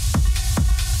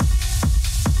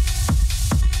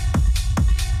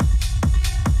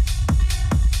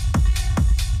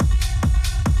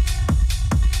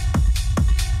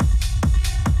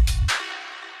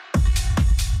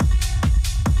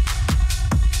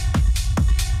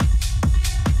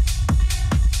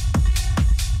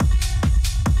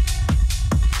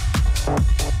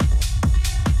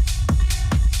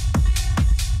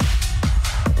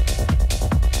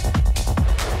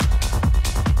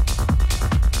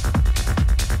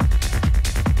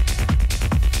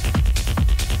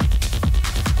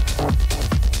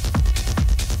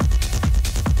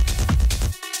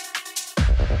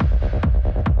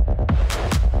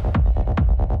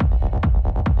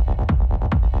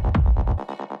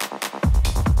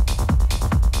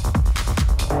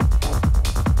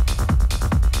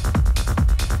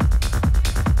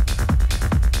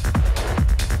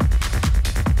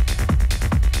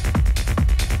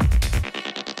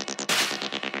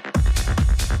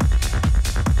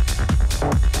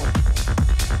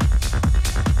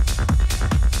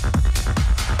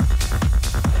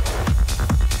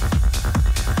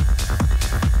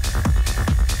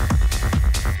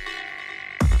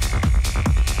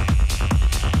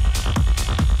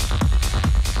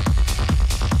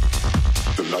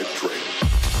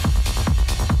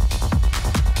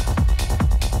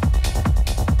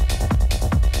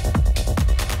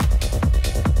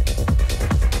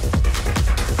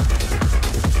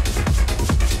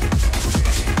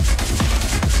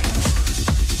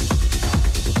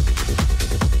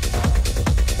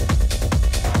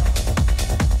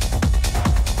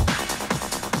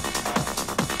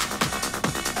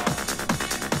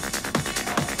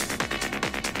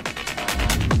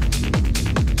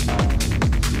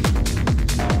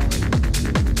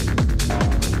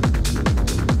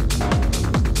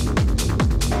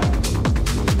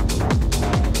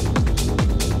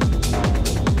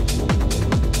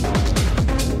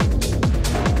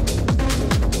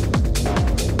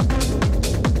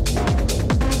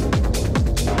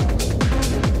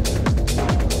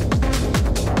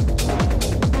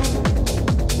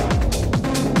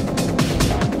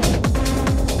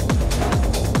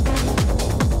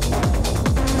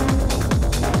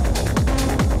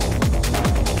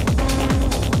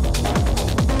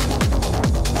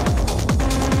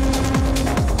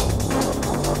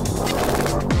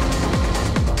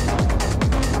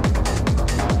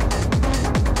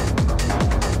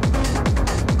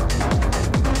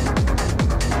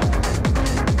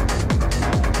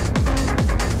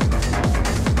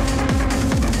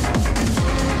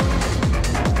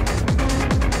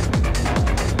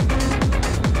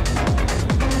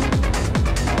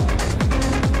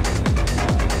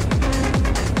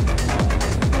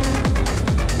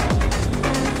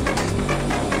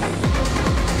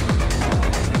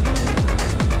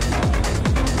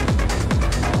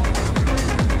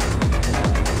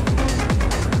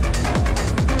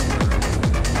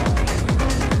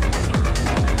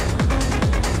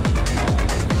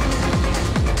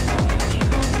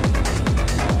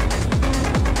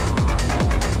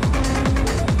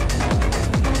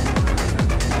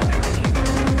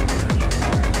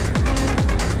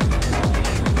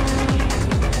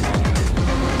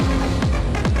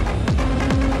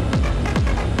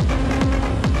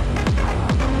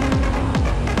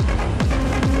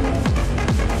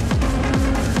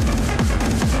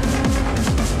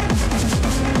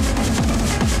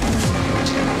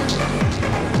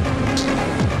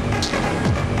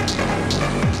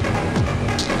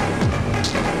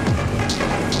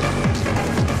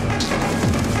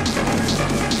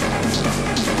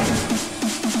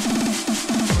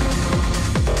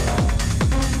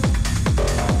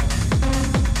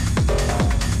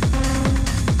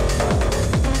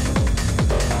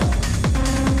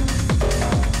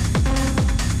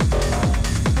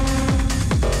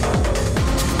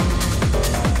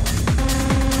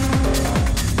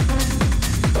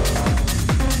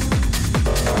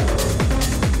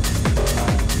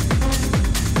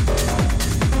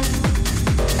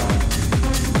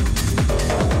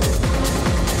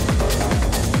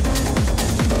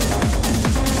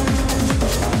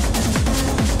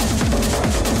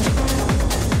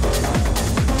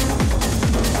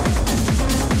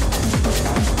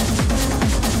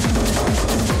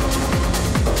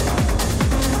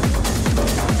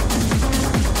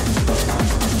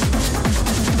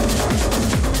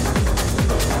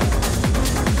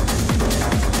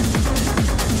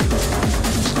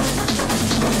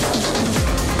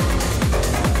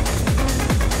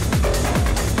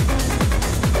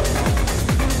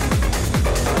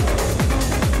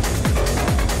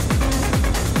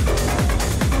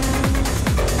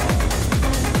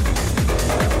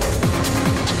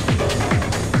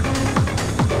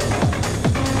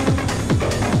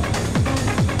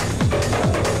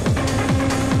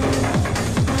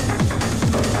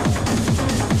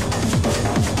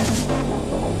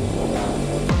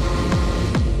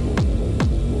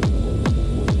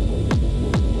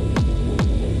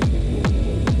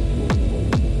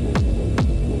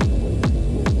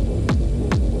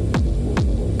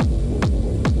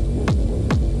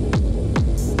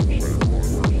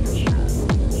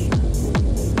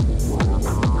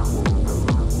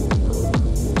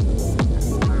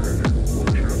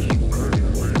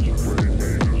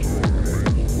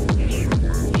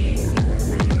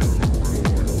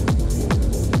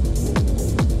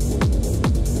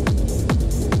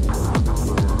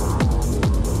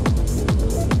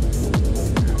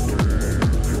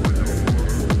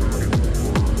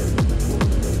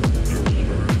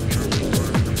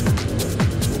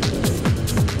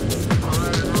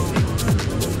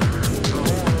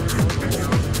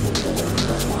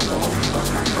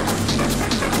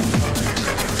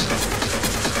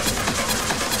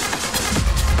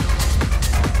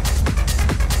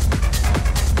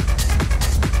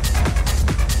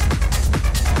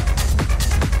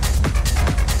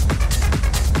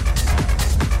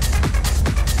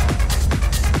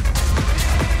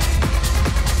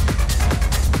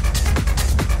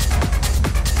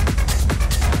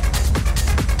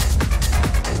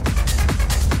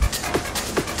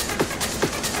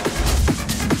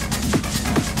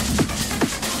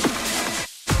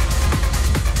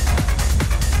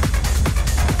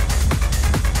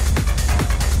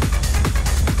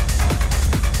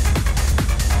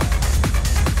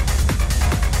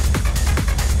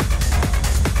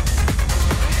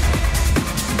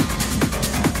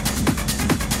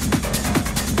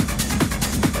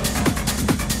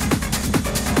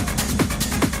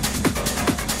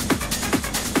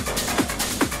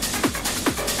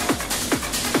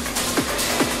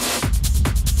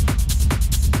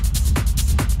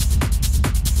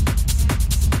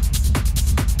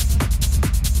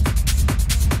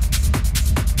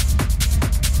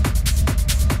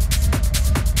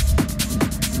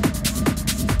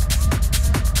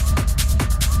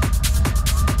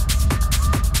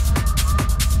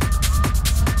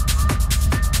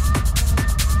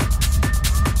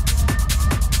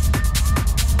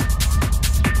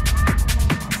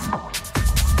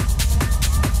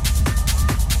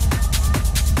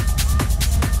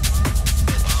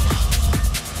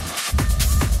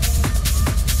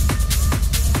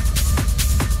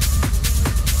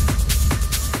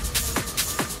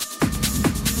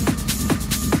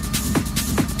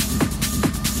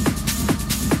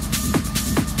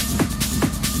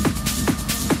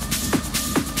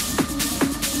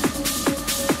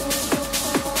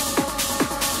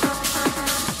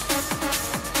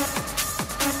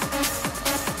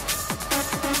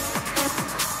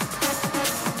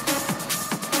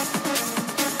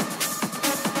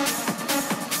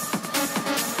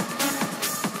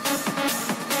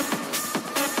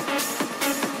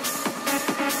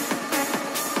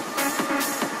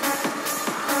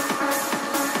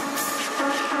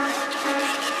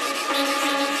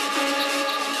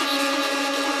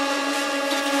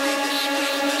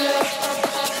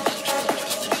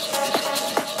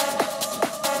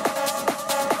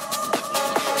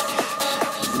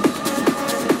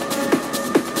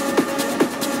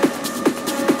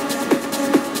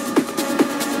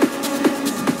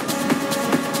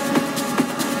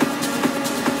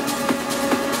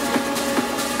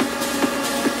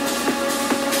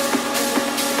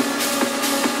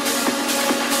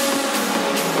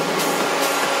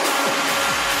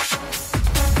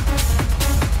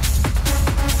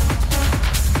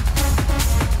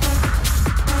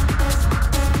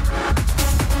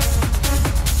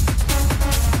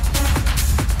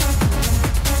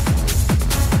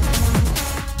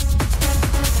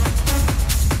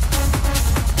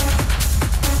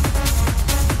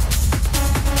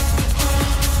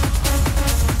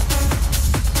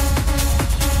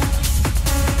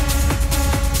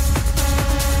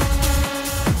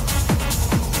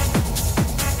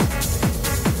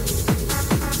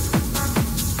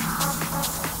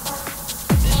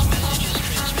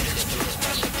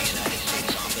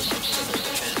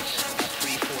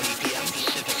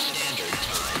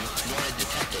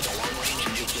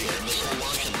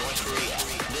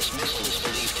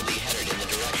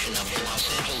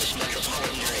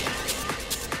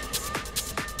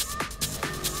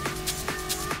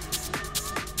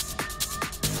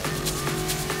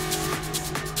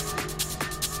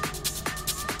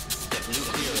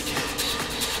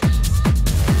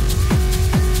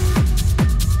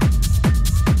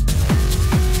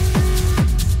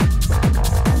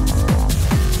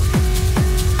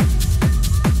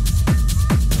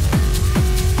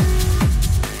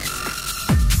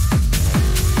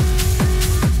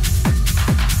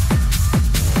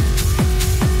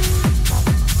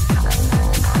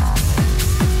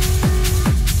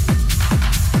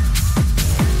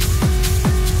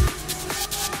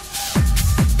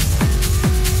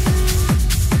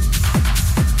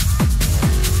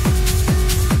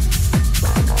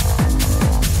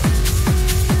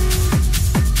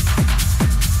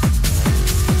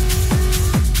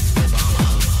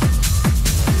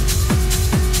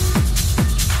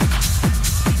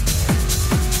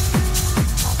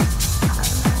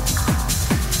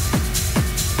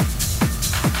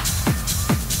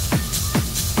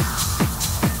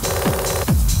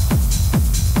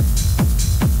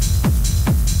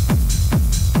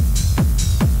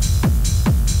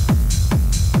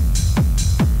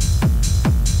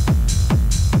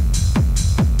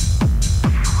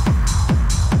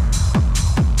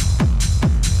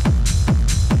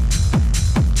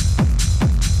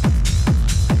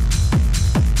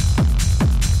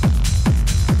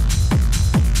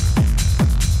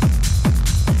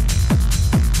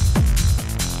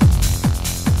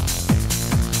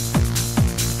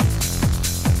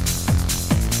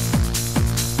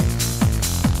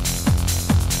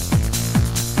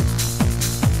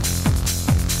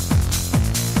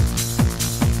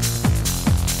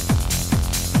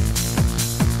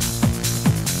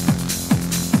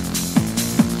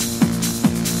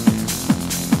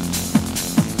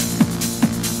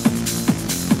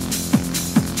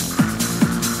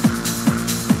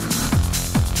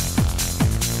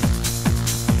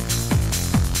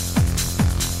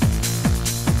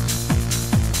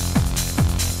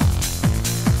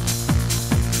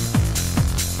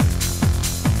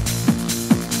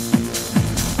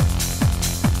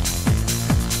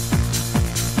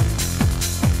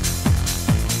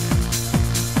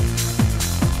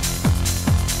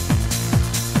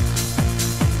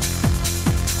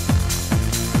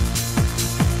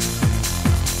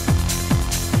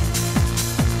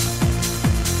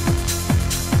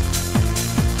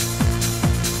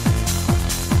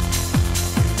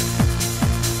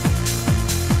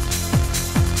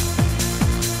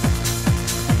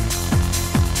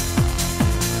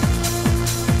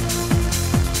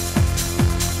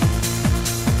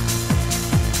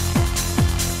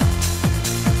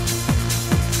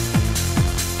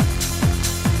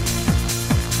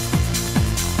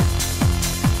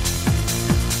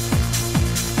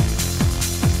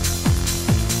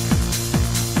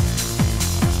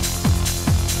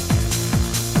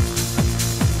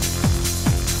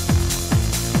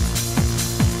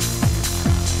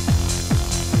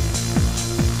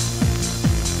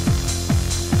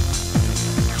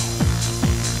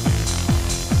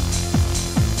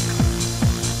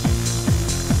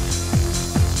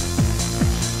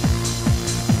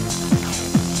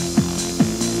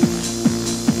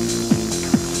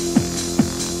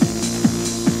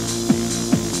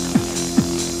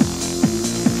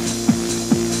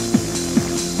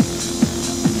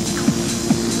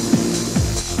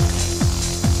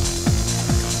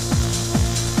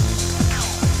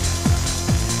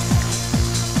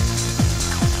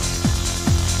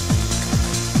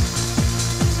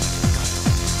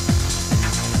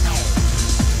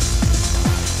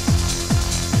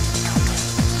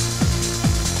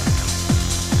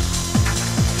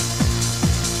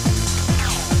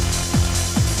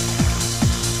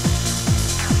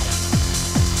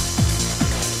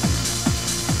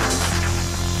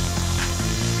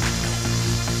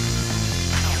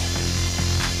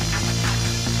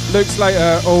 Luke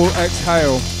Slater, All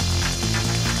Exhale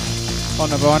on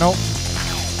the vinyl.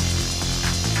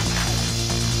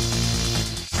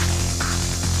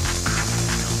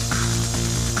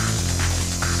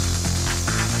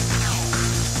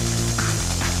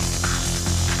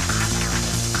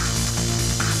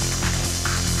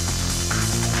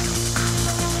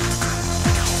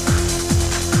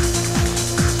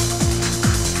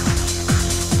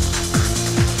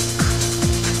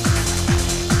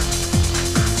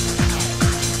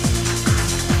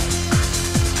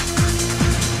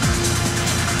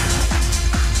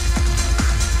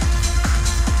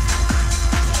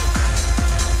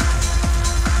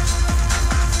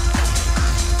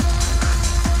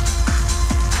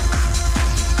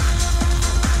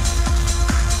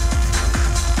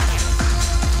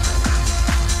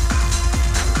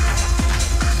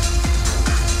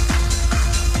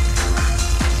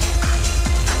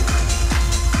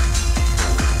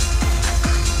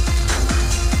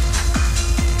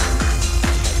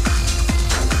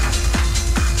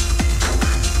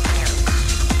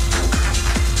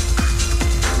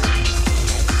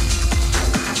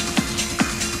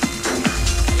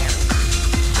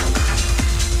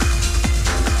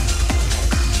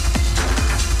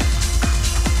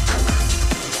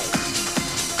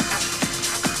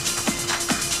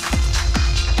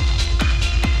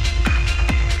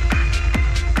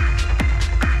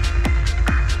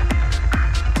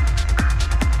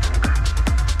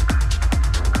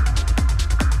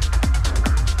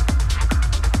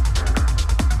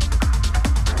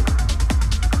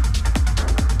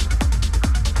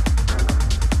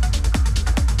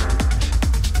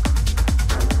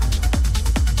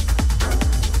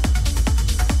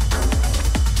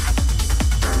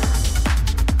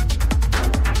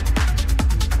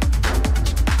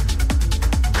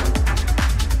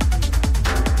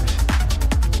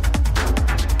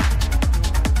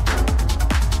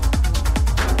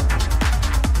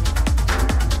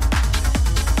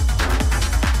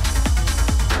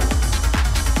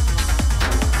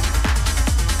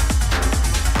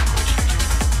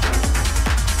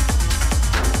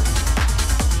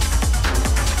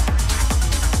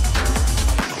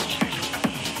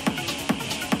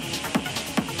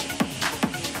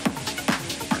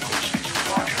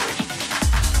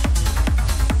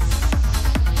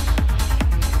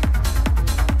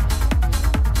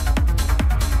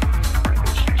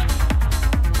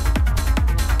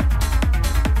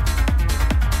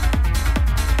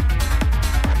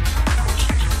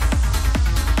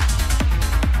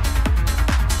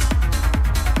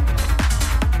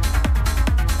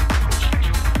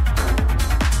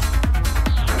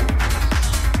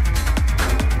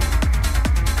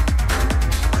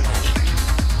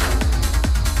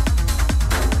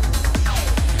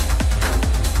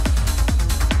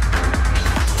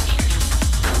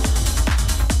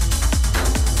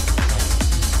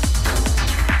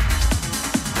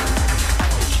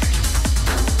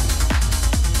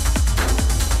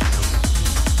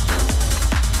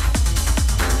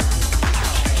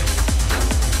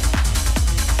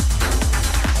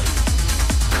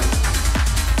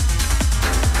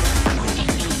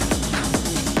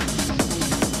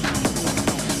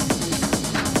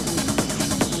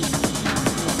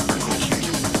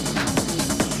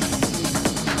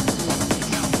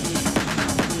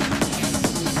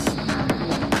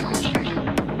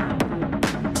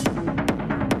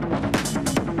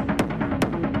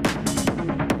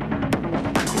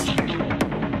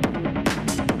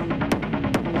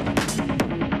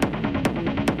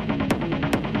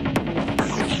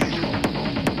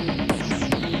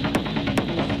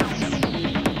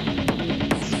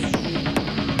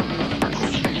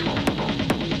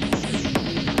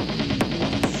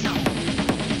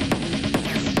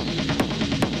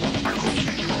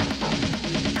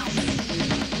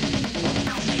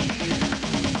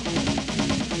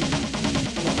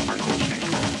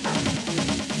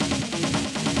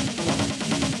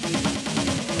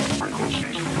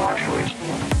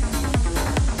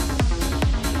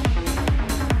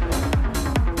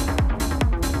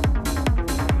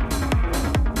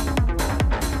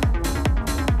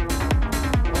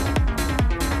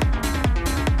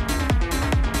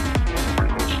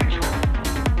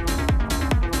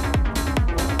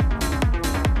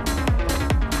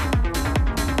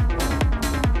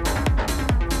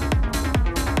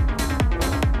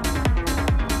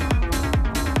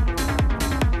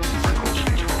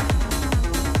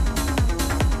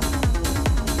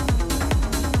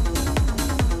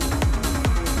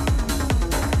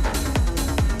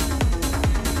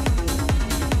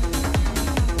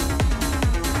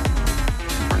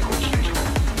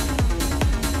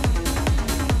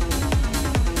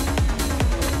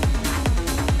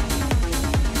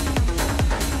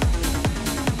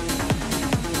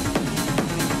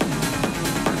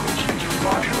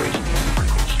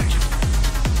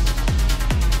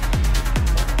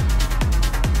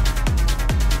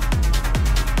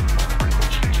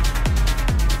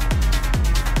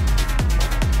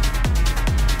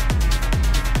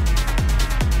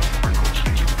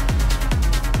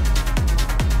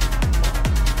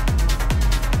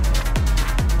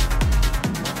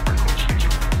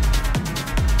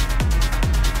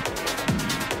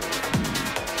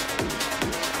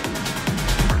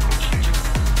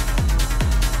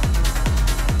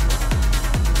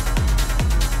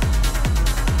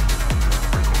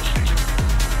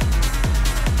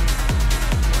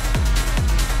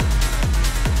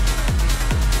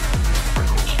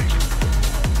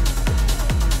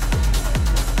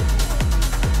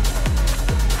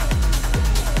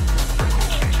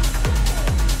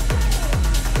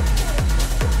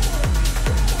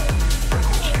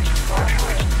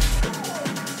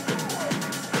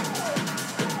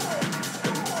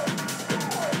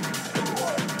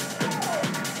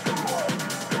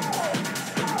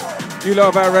 you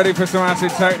lot about ready for some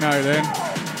acid techno then?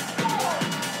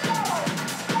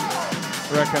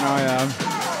 Reckon I am.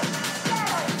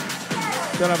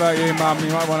 Don't know about you, Mum,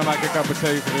 you might want to make a cup of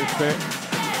tea for this bit.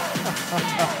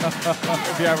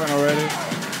 If you haven't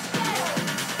already.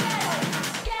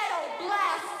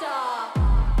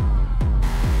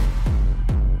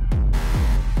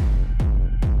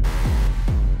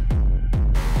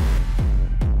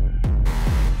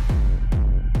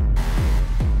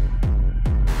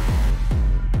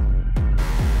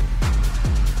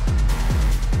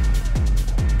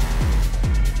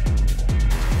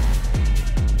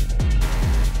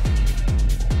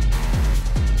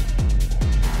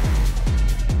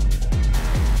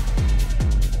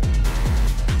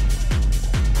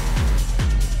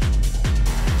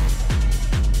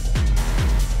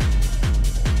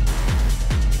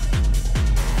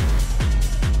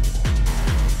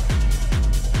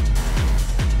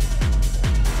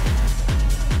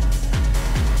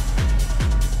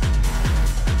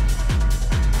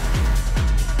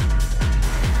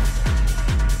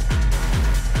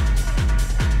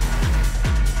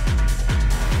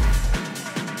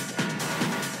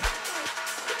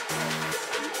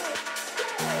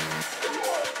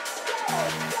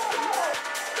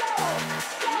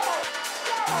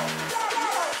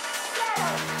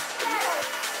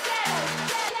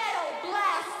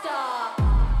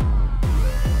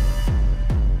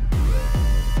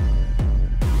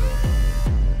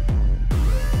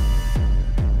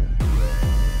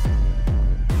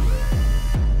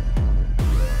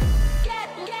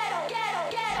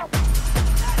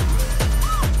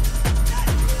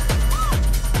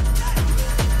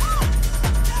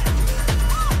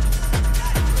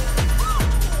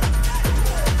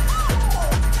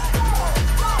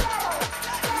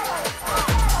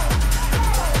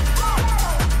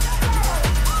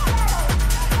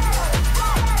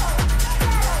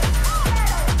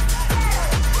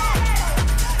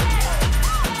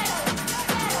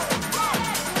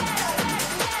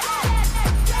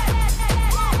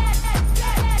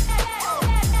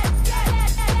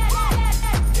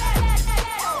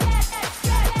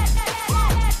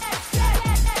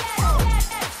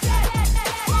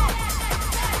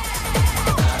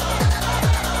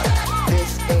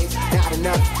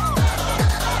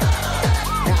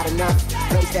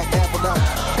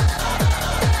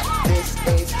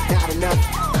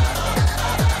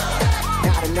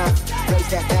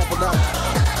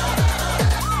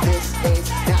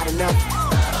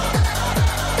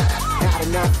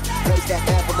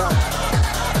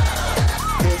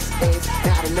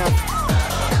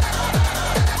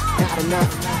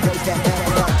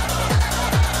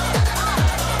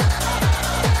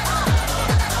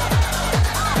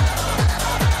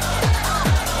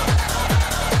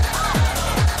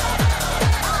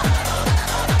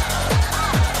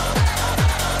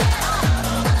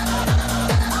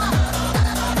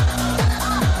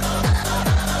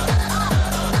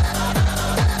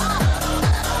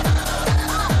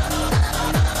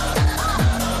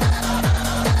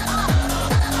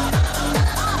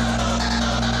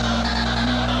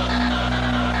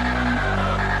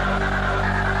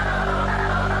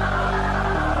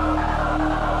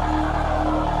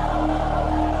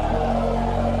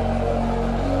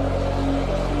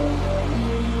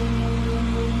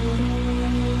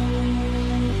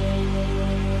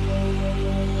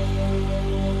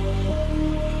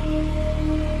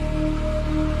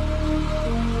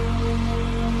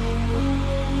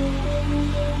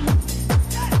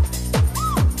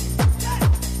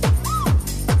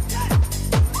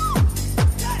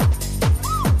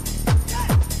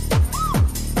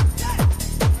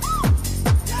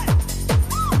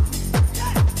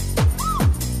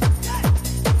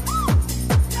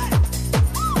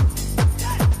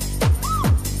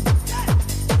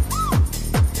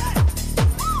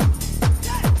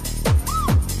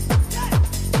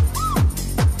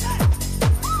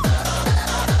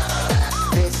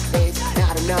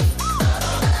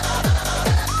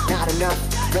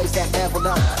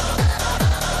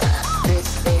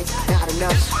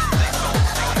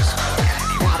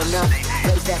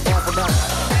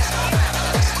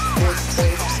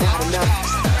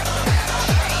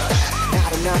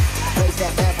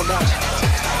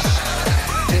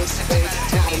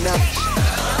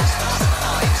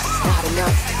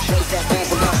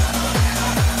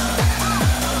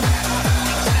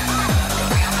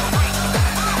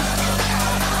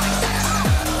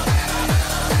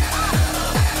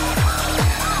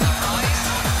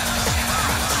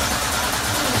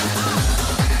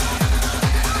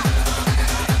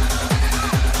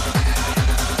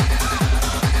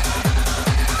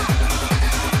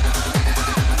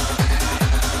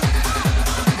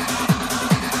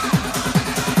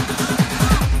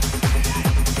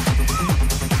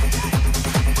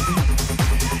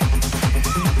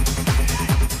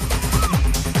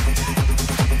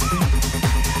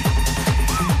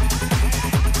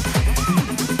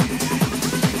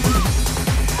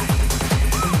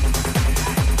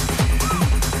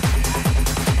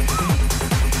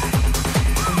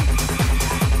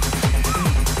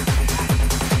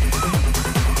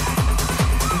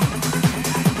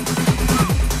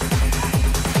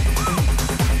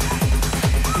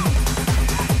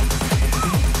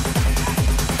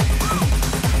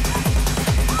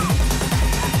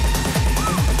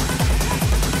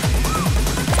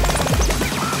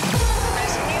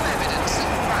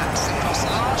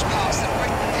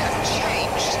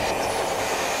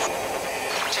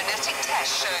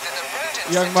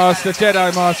 Young Master,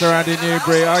 Jedi Master Andy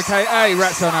Newbury, aka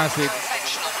Rats on Acid.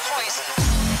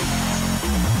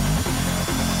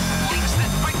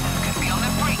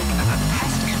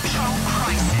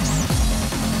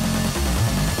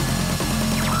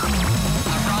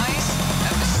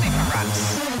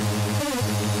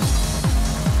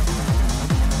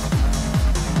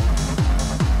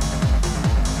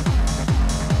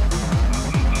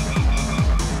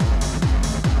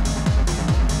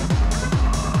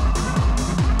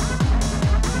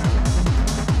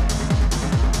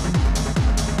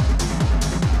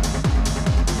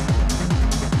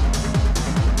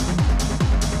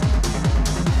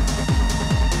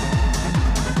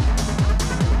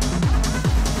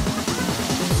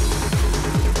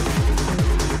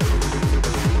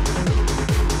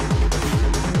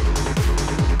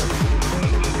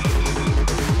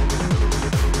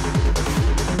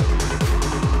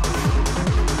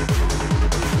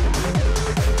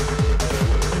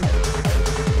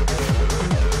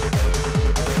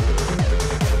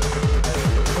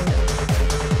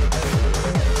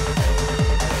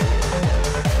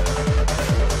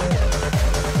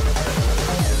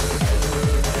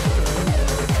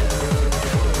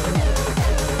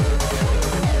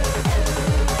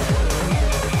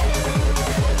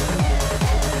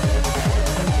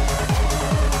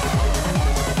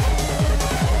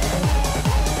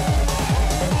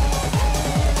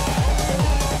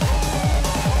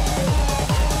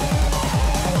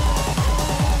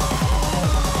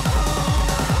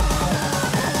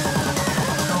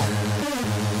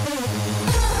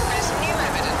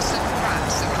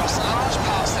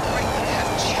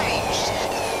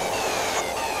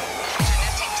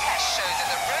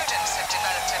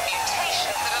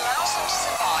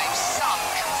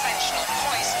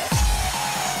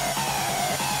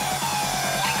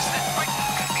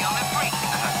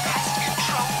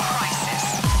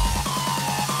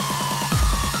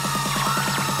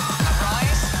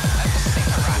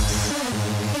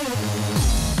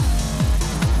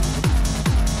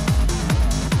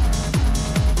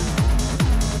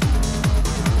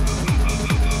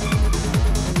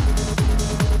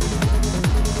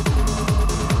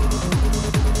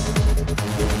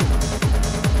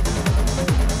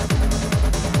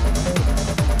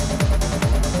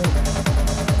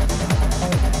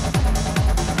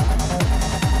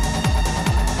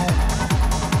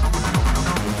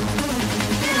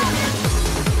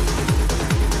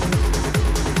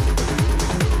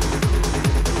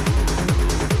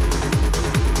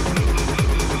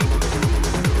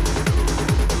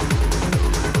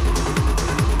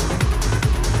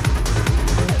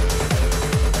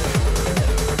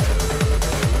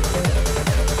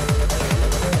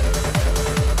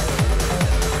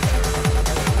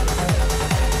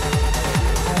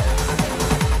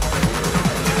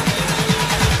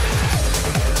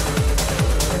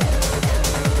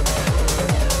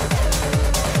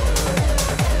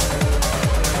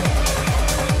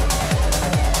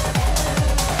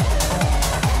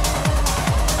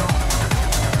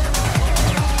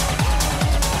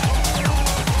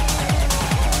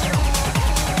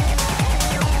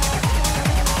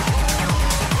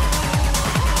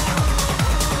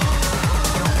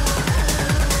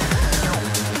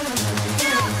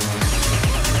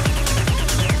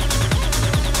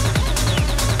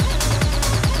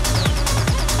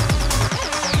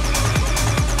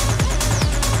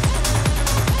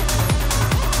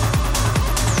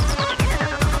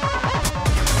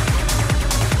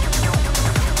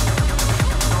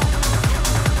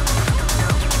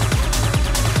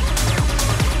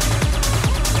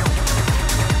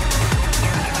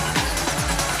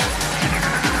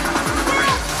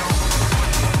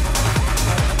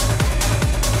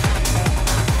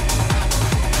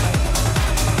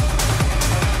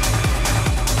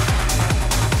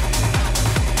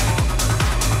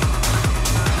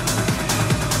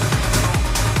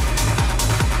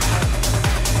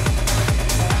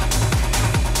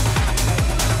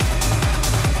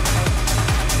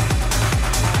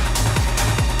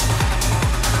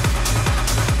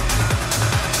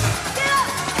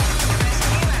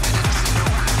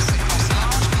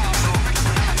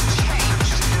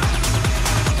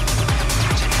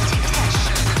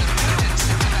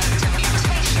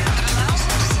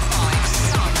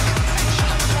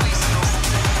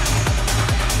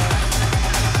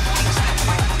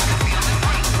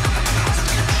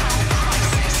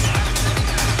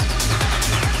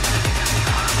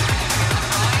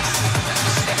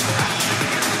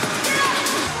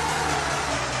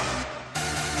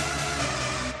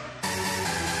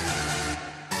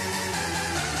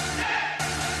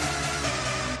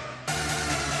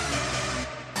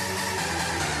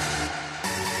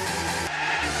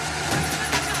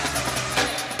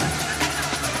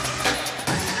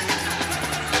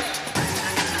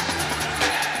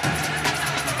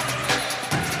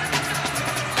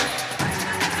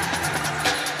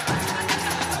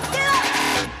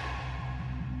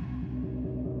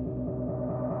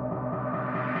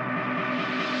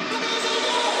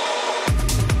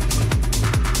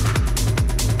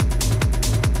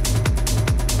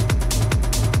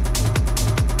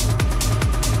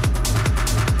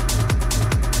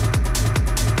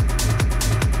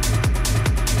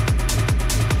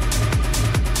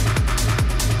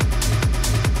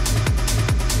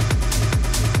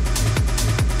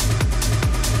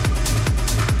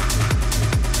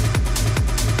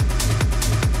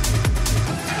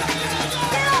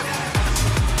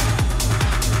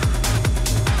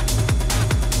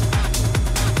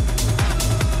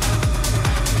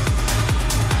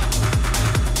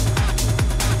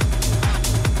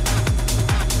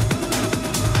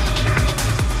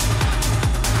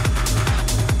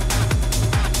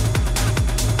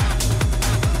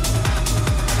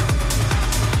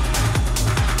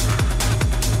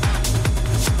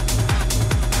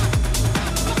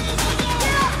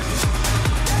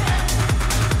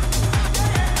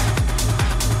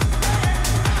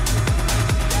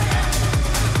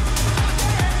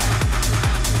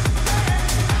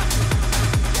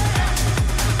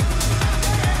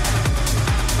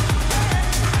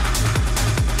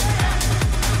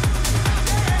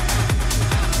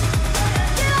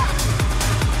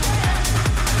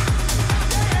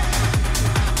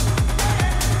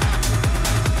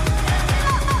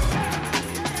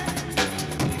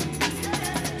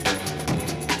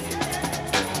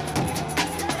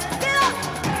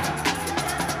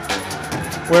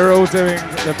 We're all doing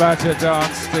the Badger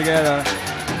dance together.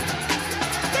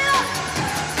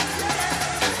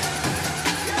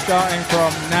 Starting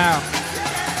from now.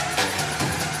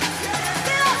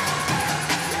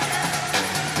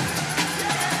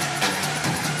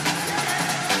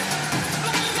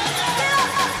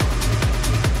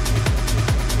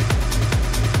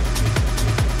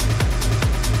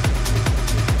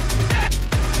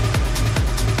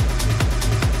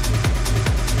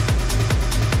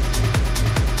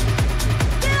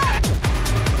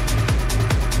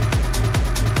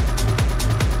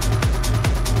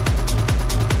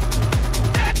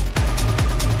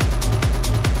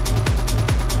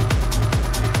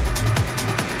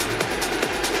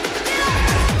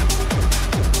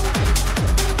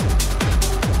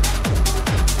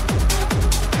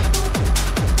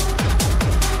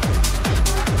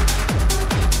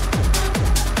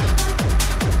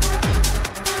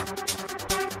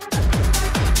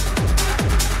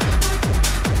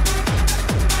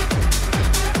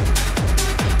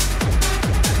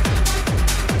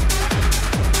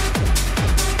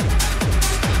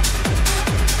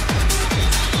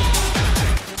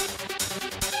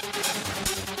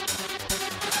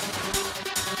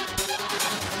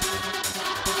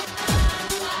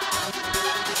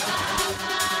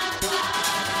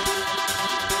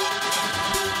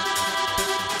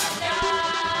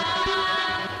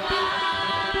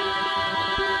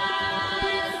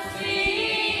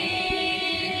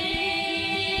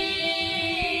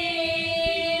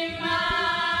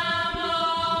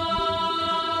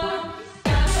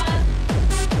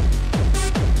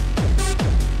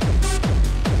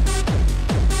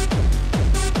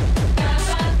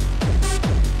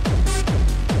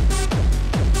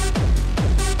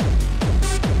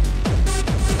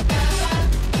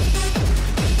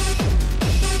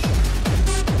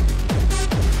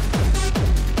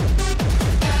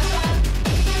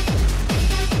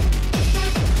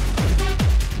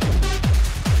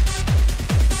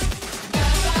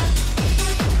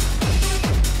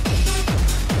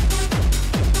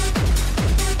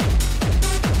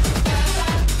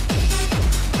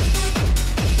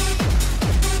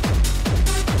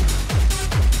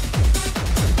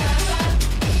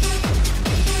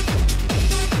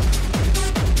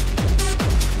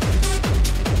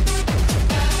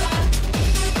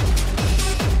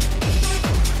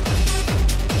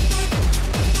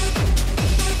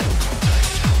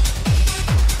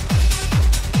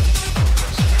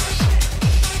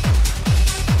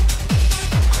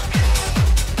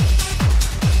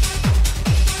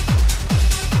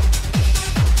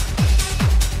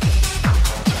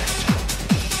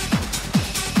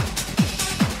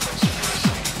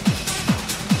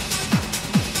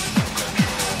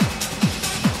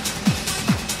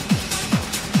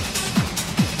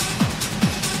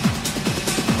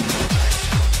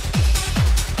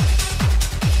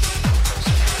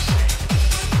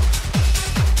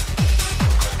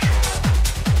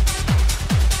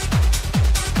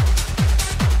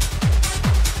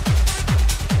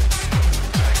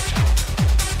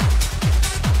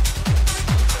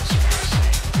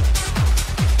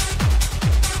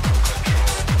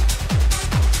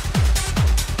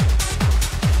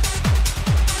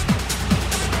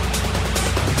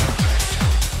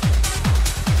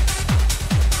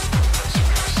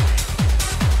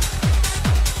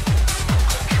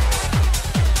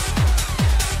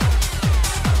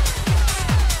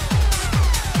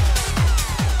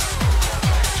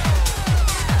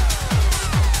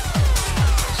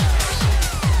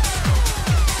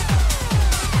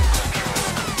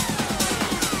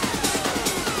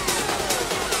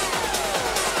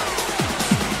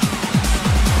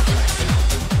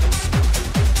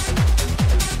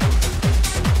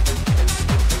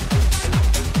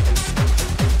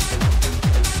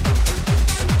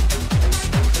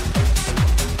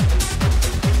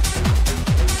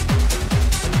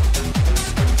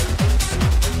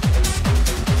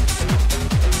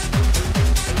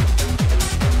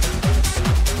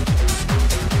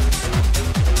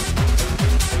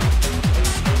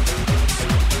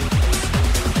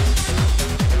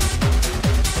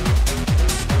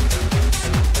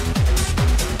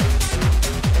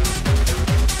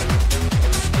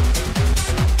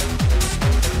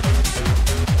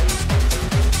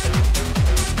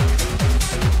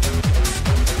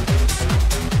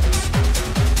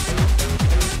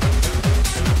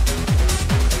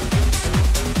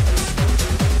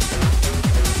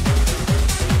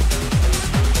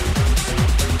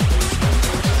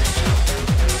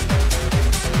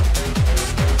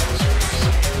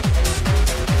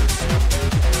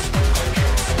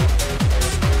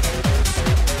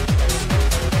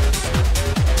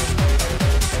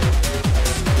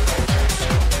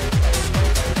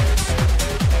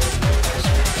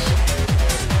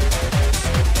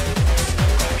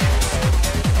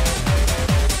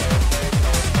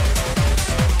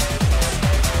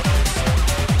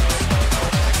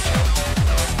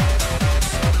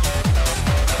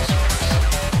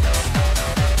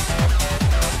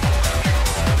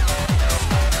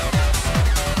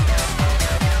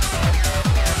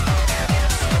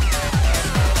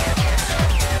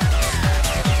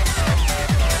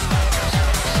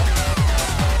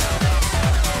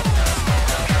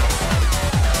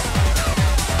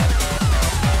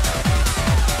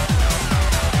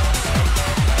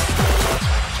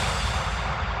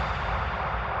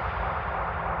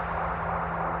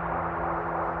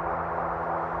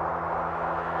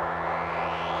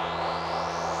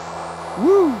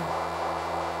 Woo!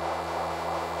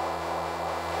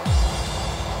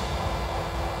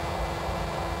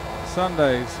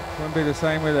 Sundays wouldn't be the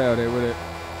same without it, would it?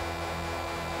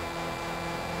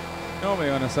 Normally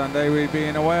on a Sunday we'd be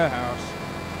in a warehouse,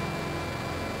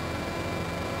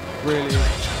 really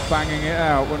banging it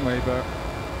out, wouldn't we? But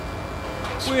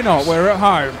we're not, we're at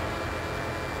home.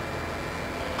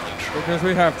 Because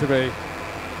we have to be.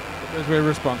 Because we're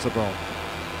responsible.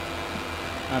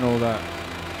 And all that.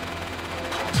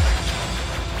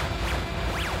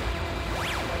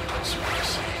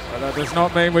 But that does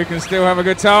not mean we can still have a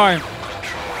good time.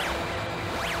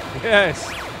 Yes.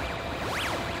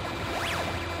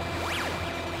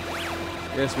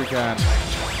 Yes, we can.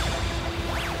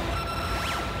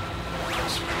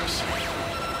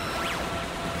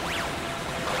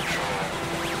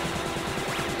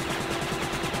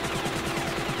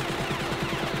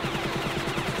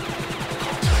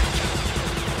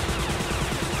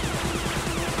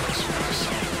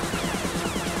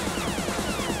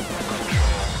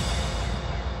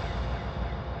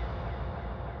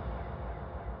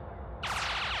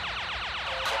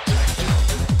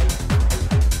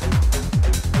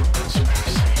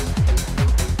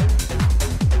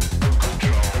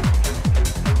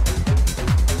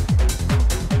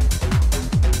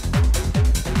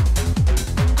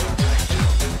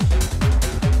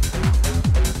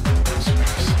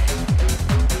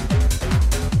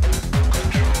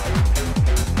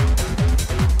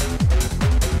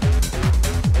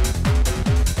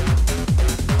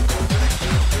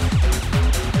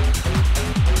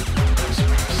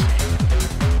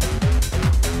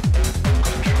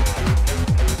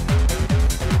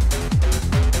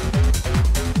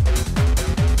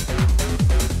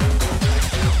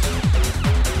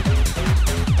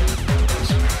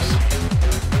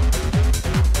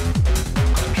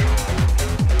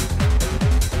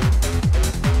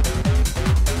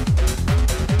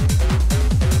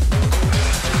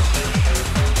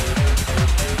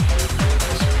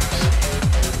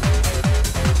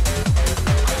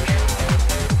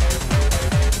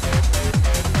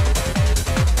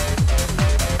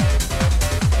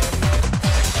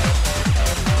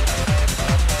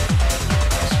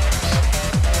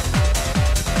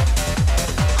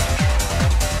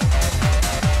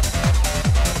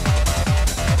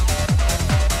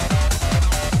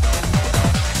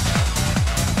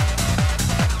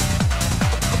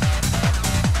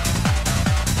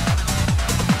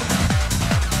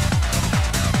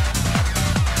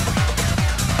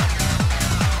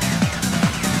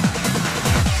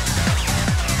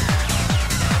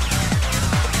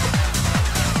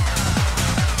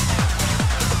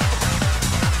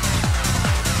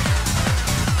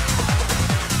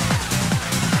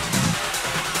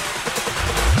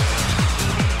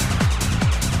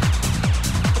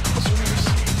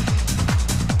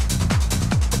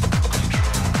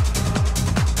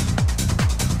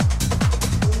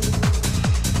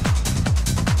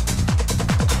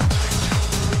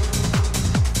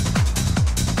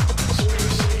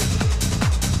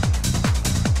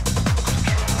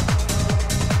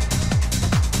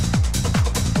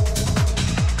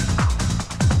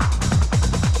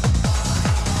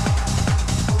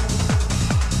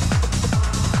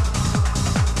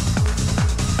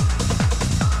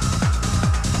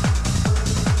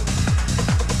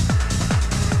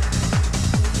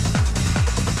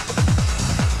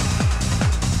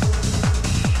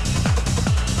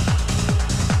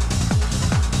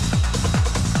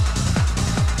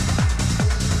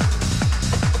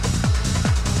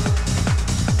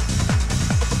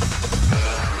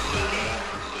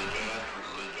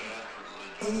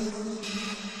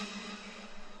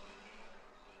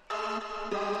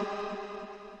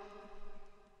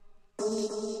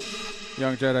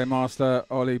 Young Jedi Master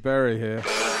Ollie Berry here.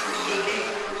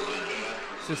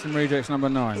 System Rejects number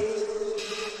 9.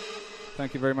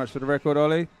 Thank you very much for the record,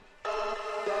 Ollie.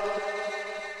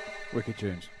 Wicked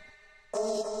tunes.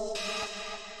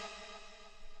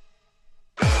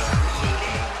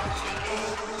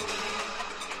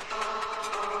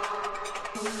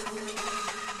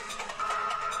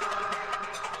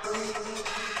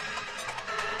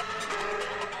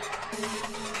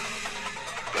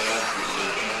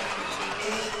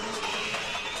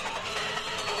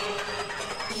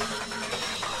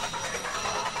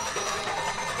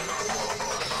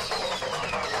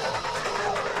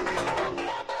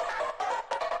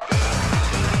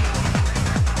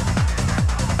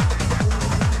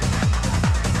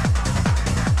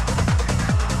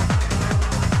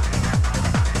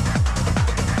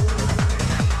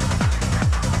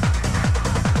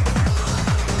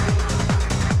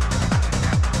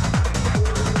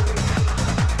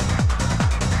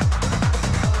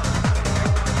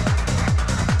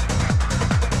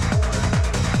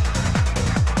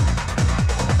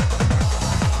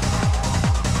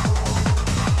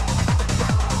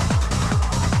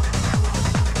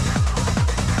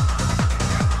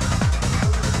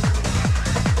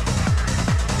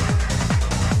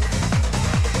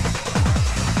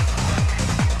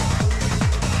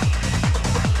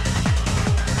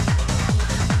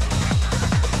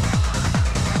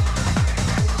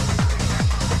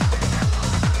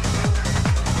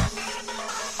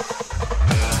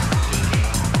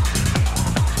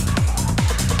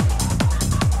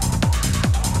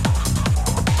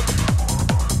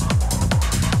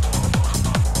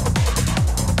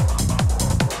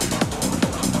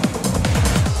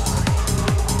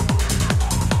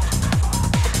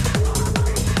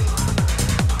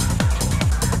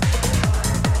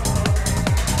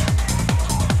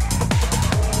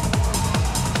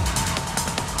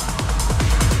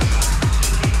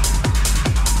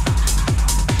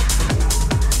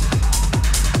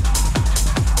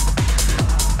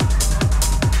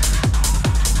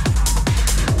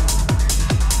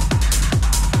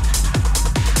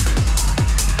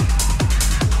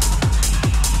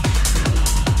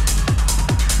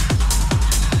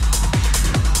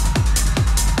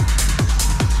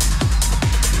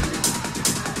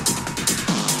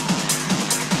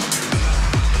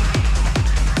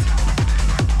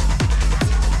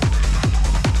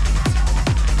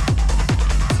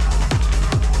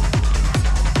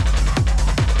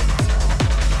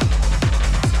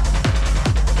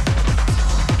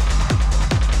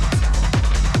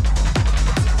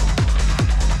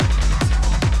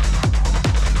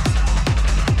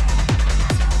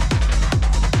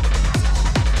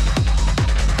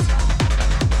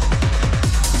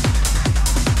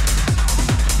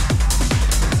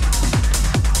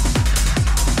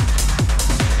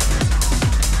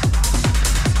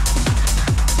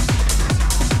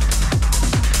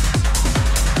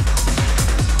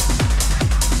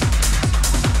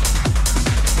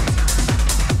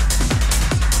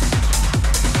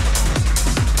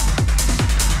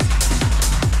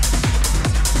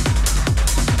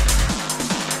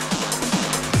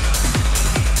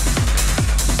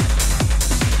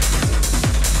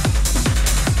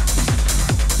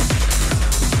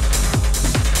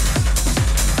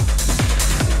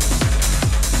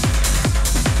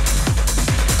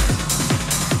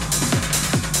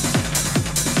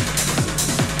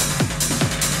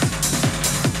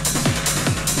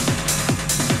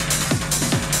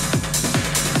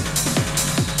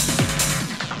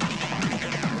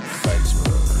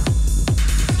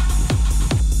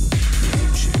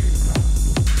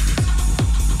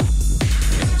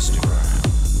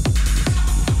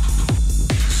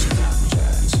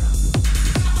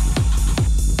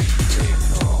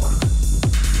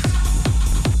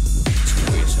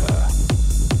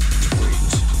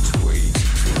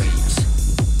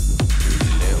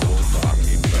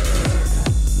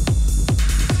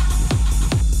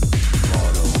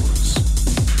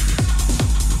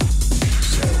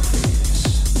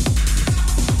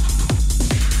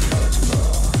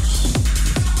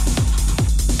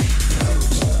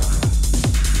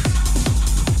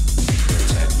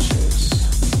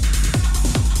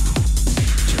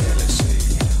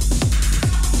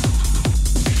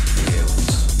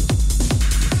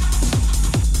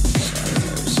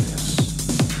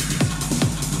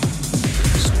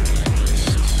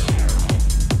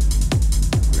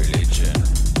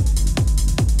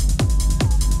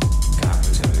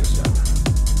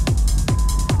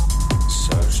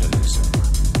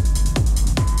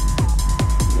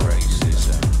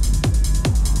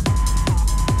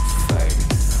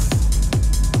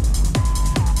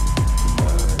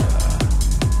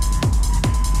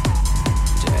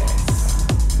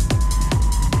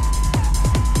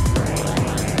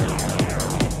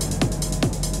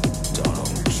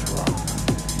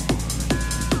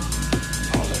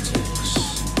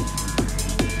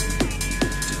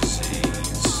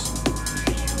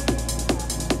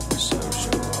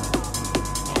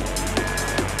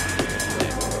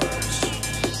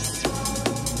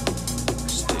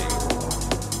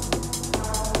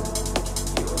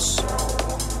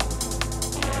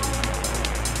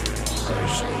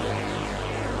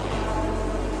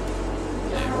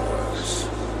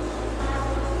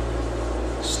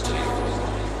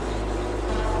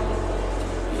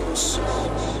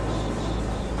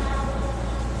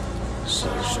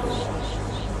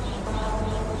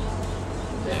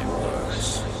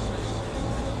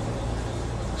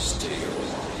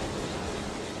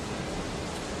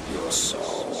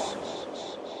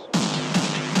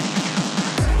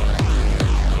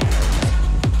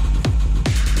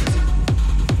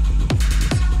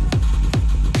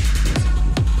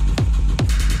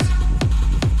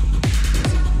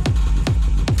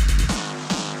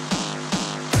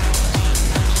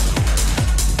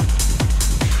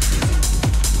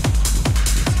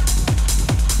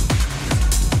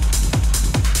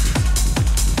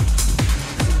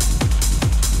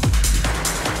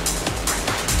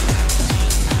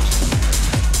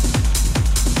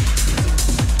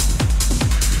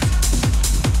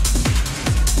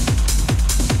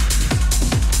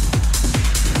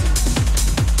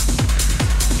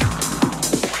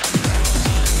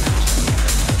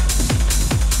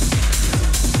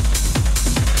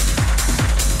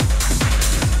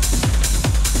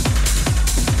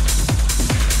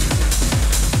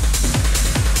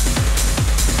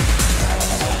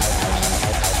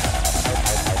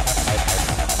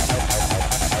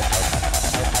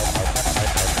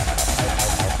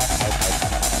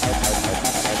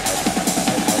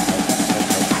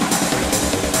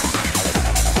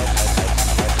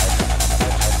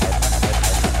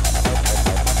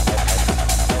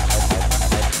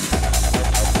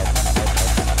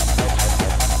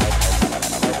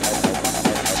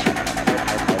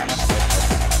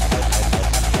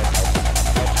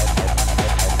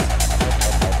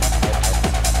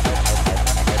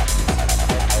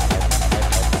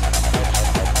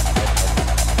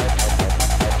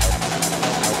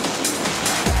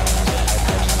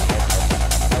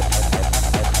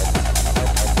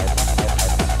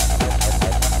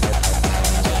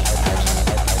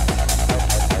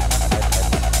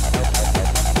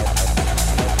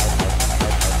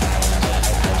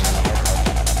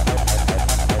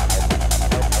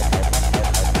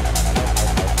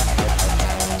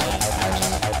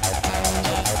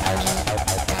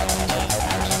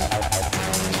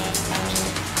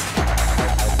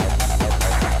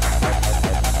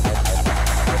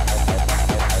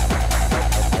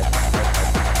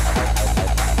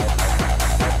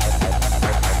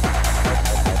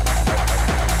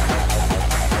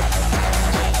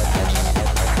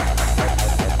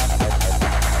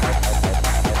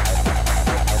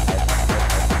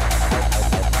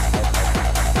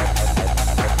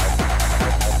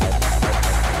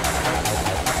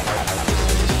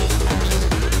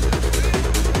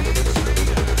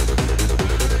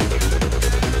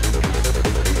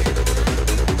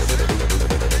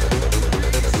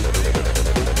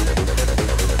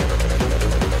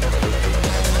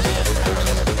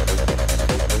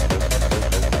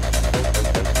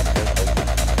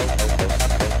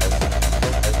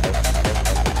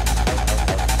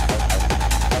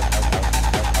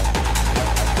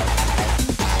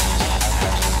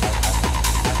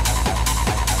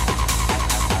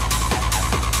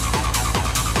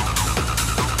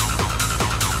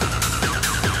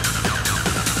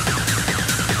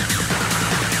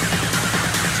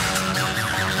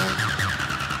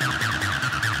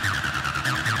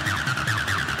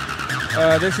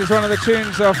 This is one of the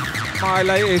tunes off my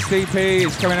latest EP.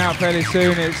 It's coming out fairly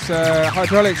soon. It's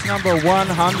Hydraulix number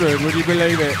 100. Would you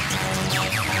believe it?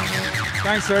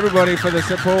 Thanks to everybody for the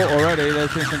support already.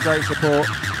 There's been some great support.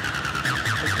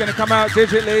 It's going to come out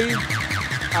digitally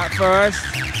at first,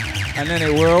 and then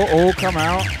it will all come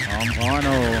out on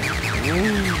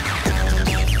vinyl. Ooh.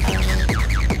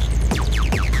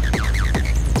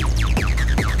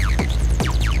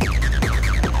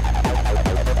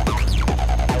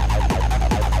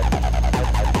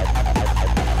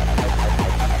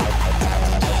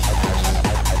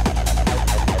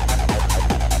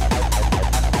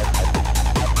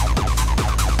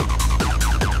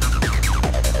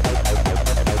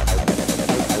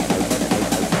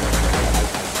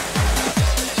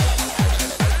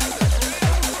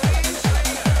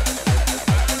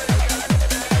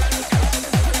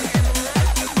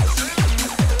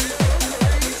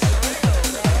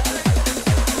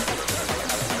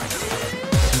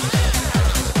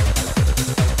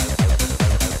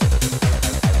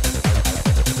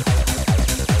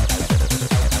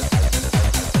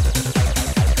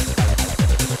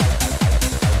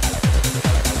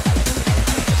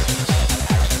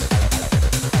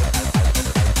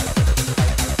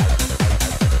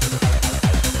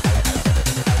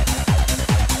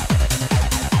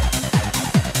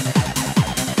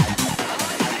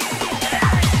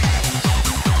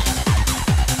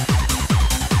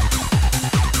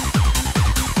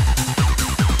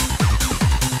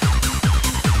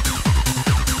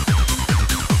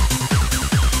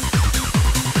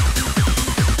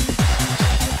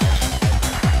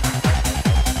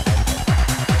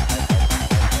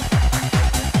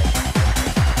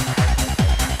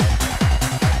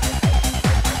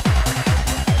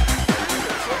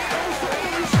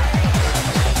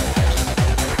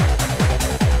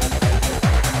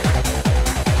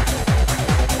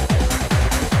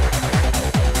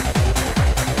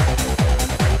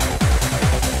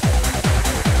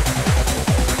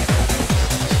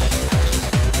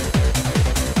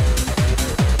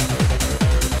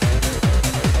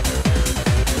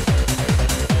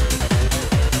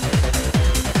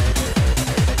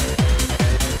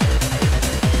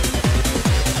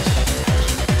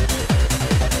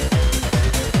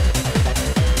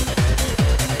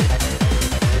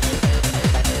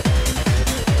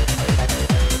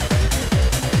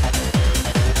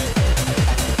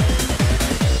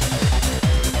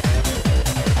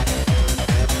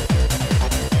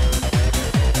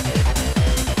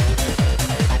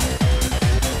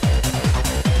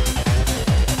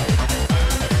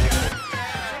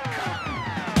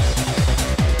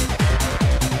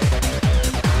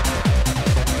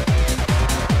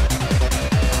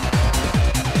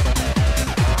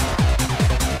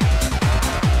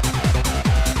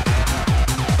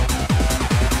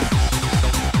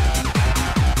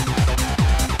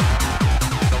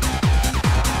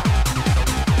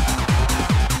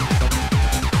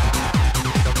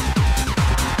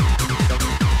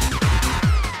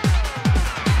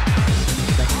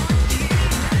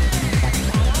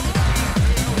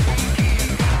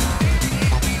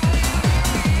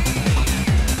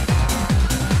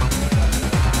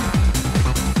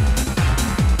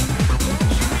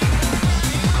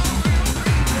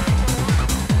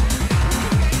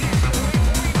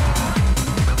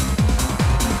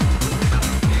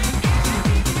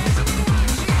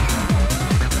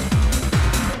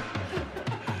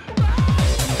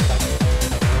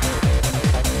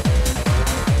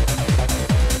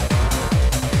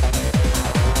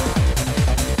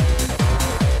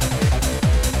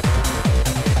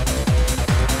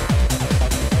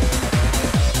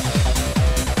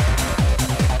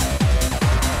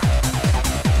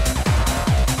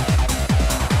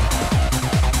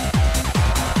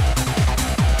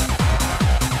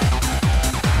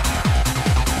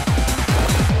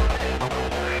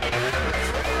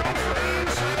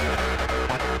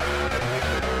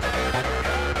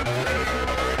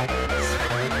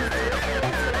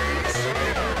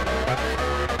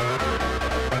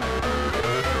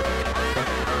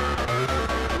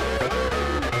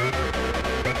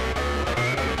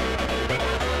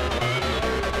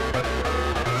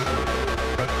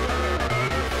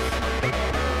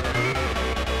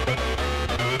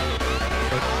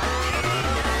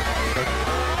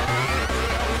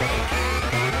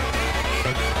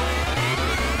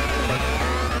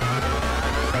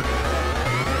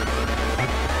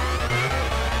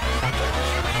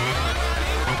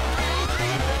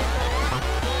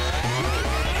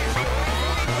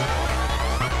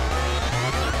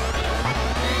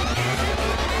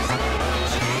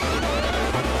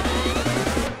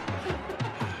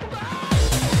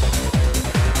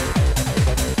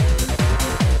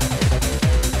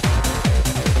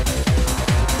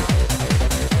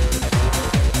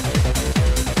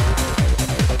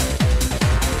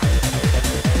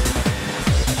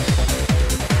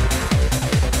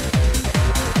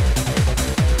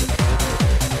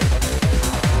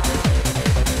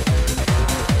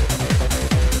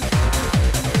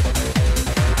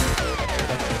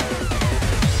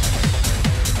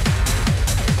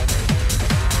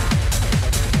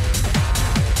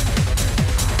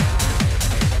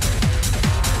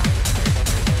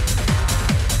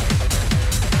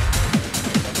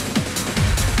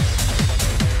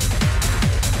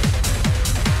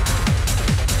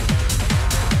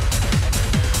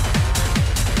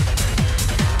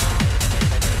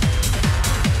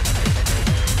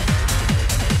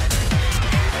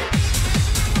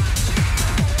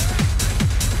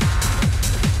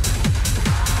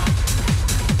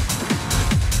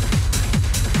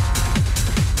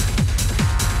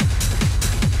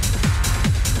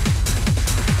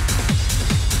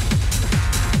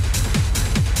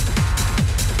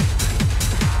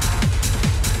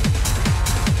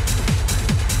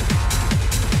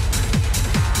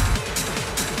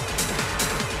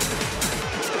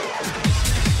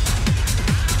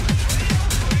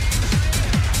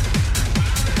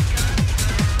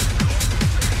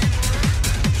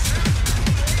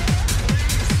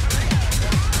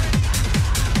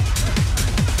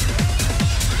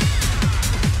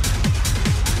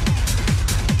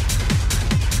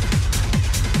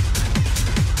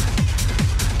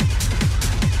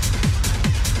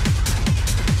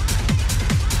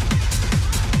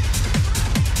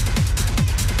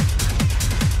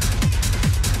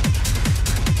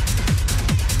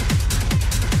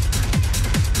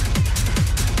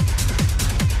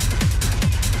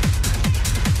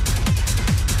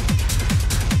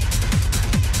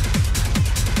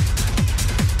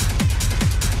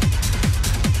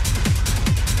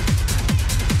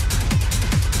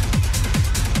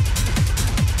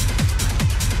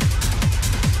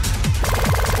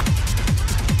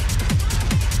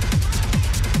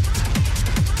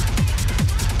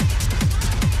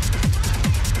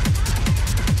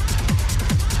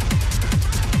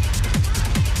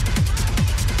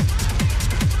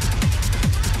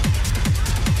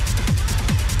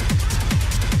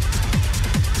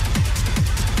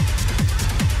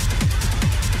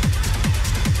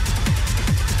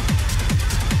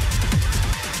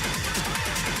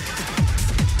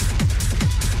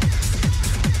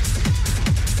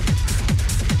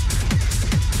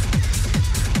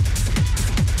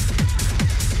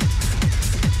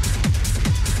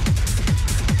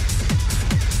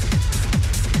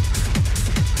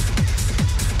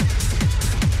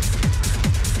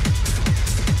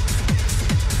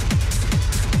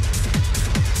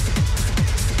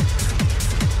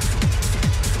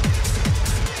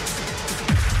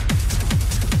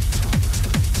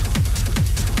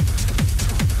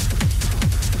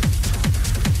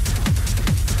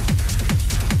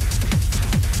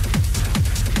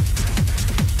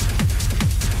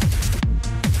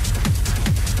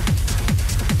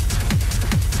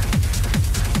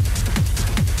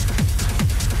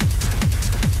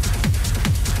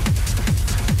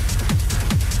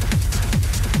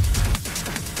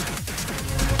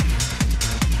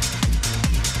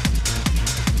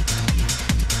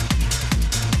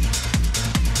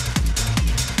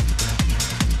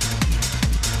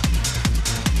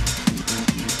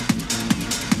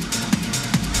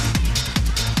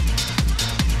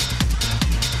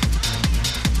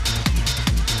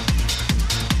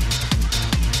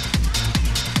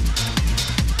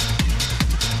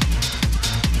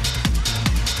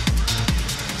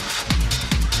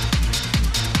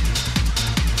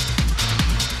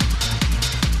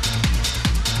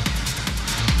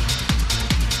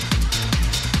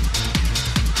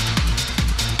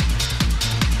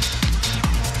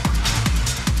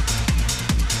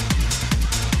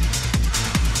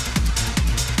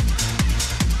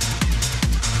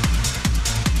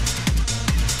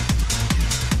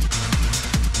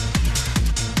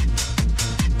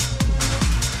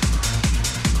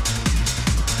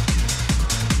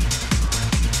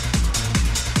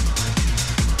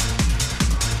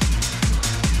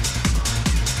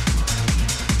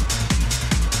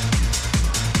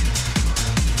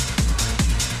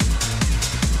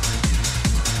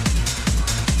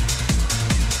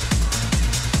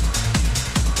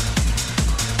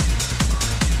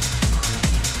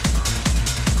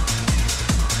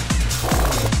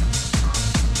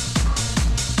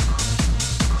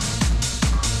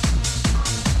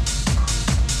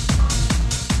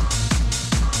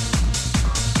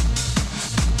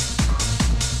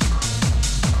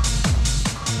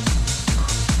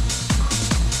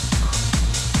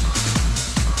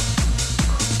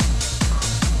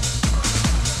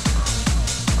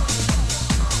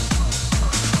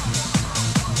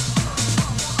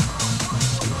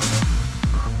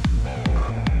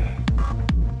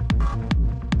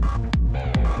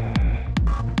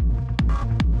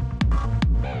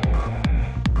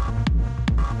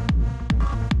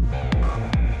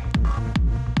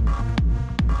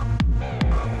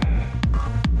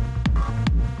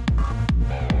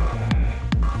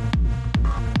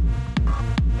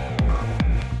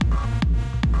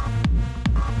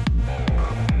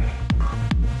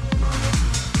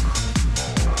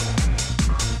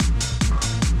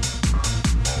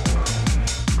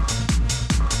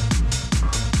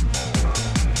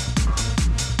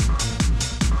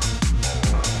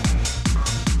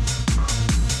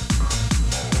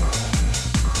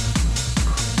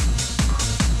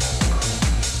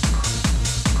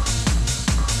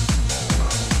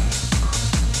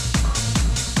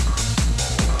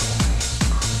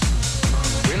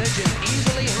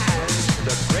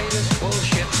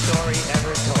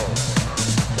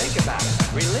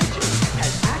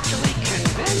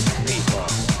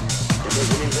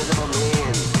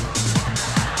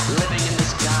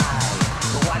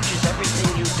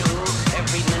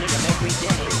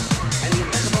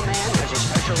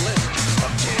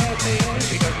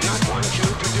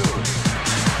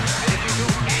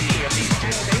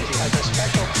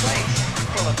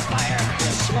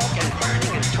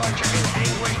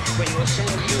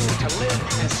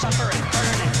 and suffer and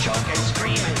burn and choke and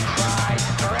scream and cry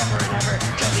forever and ever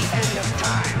till the end of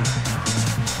time.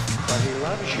 But he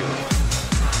loves you.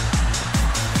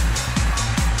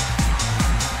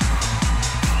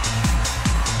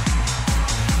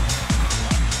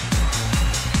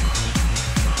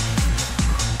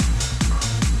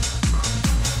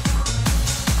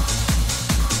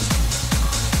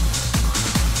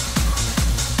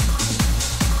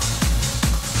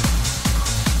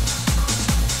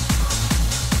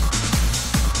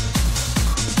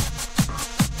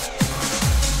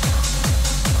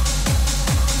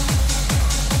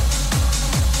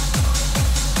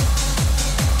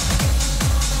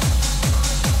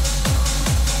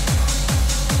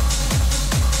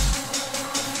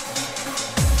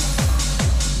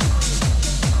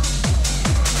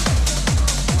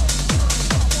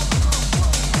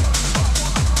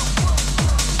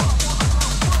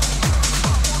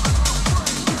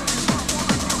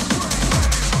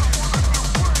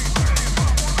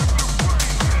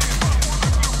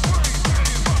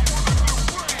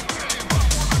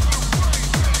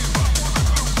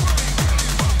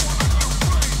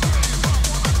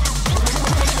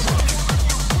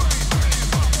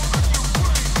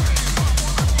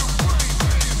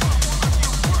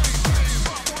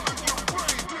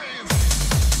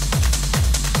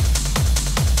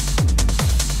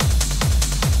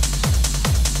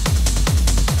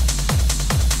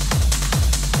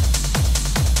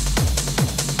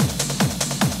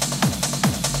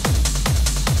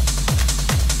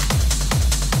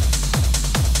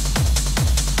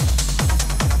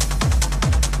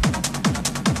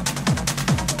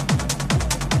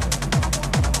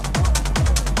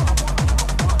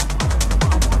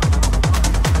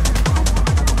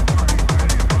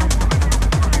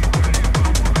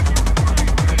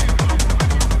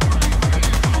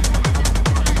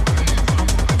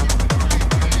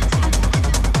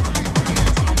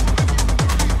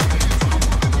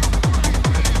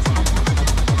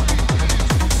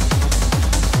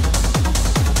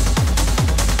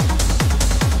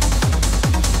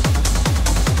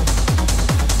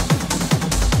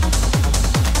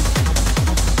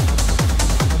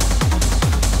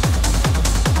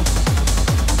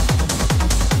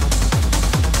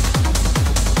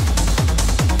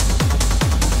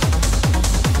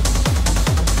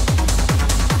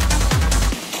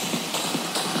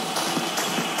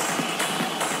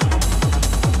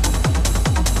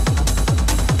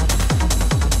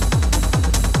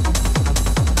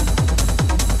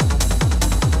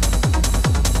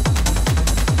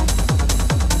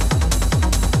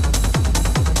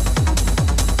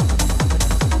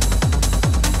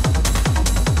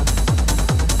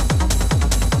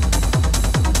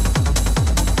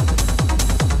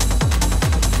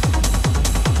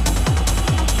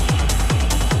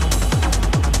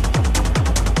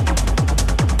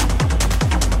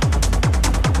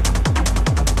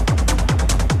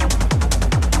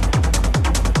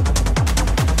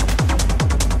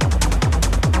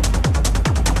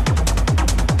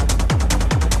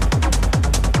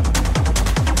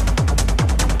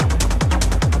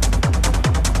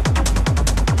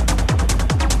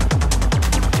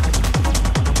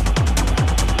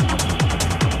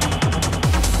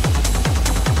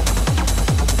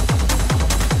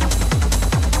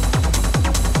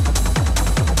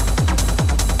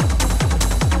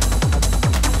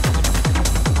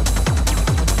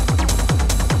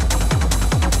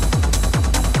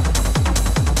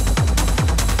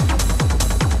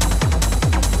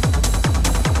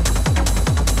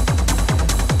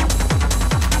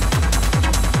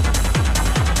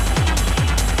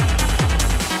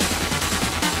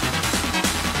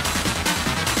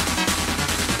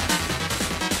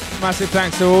 Massive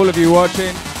thanks to all of you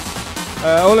watching,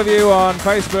 all of you on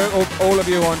Facebook, all of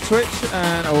you on Twitch,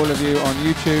 and all of you on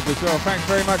YouTube as well. Thanks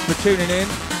very much for tuning in.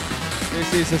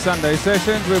 This is the Sunday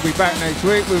Sessions. We'll be back next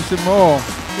week with some more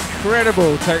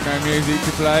incredible techno music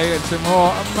to play and some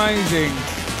more amazing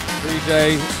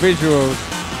DJ visuals.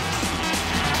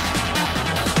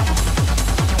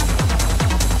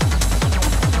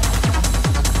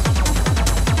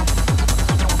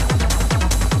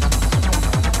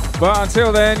 But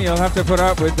until then, you'll have to put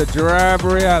up with the drab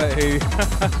reality.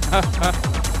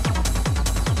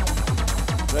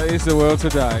 That is the world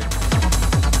today.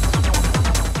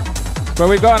 But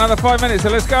we've got another 5 minutes,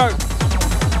 so let's go.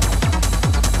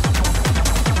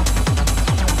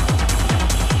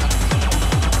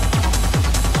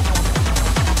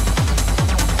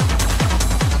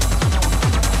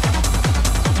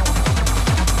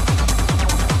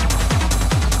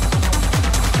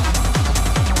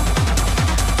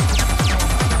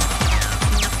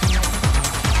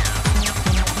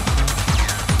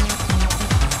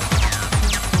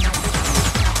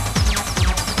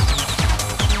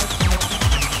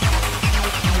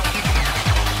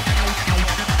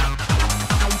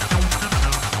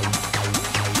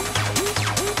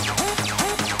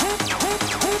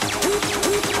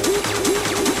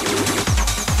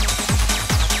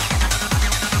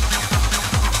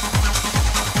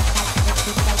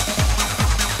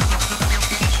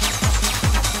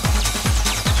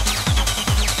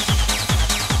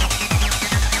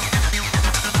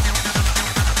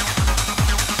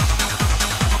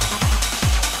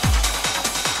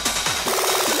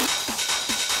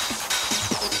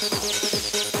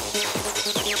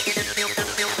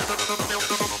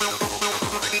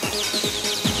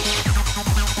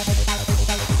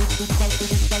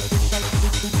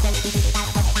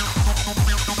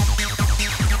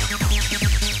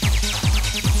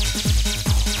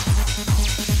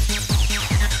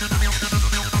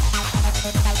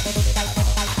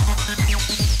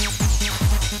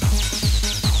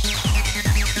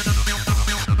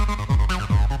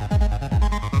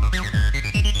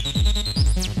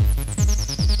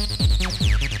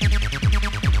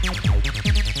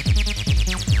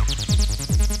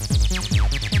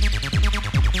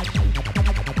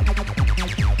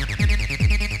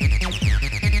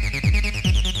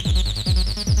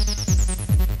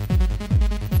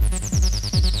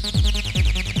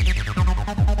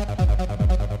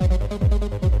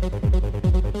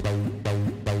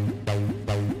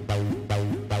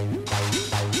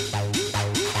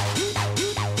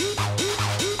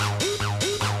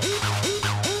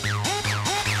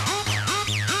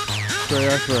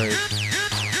 That's right.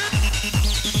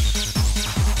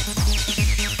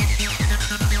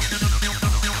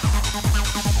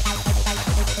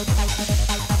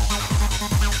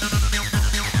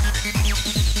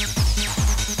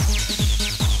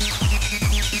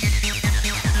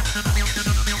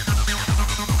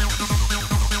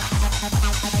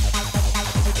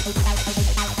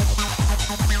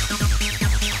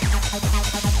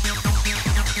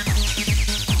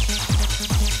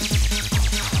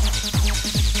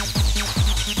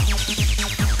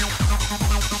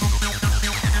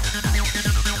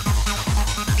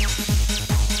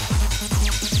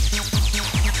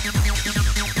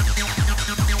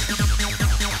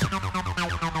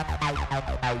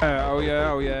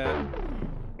 Oh yeah.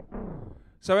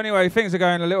 So anyway, things are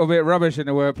going a little bit rubbish in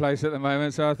the workplace at the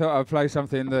moment, so I thought I'd play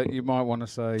something that you might want to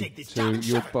say to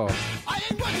your boss.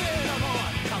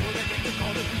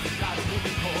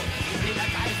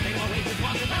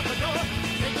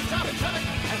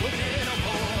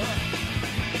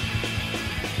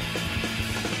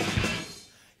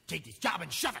 Take this job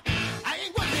and shove it. I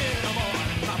ain't working here no more.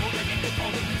 I'm over again to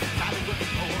call the reason I've been working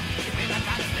for. You may not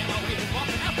gotta stand away and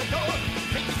walking out the door.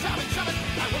 Take this job and shove it.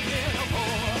 I work here no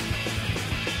more.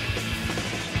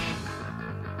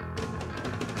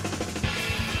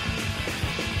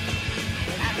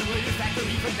 I've been working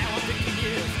factory for now 15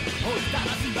 years. Oh, it's time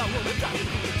I see my woman driving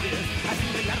through the tears. I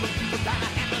see the young people die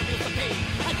and the bills to pay.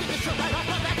 I get the shirt right off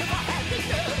my back if I had the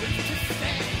nerve to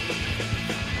stay.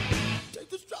 Take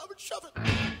this job and shove it.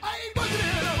 I ain't working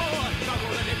here no more. I'm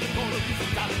gonna let you go to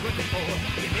reason I've been working for.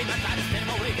 You may not try to stand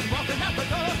my way and walking out the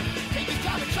door. Take this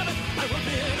job and shove it. I work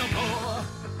here no more.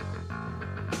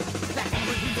 That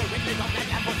woman who's a redneck on that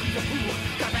apple, he's a fool.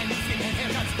 Got my knees in and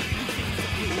haircuts, he's a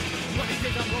fool. What he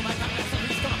did, I'm going to talk about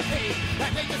somebody's gonna pay. I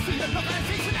make you see the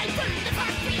localization, I burn if I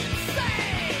can't say.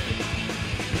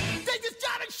 Take this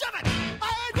job and shove it. I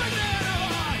ain't working here no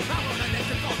more. I'm gonna let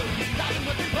you go to reason I've been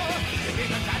working for. You may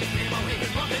not try to stand my way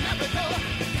and walking out the door.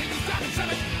 Take this job and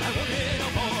shove it. I work here no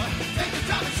more. Take this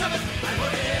job and shove it. I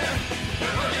work here. I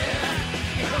work here.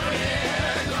 I work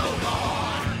here no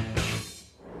more.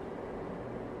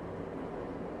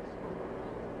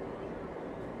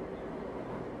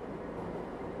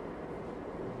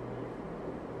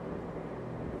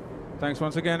 Thanks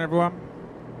once again, everyone.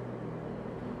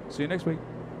 See you next week.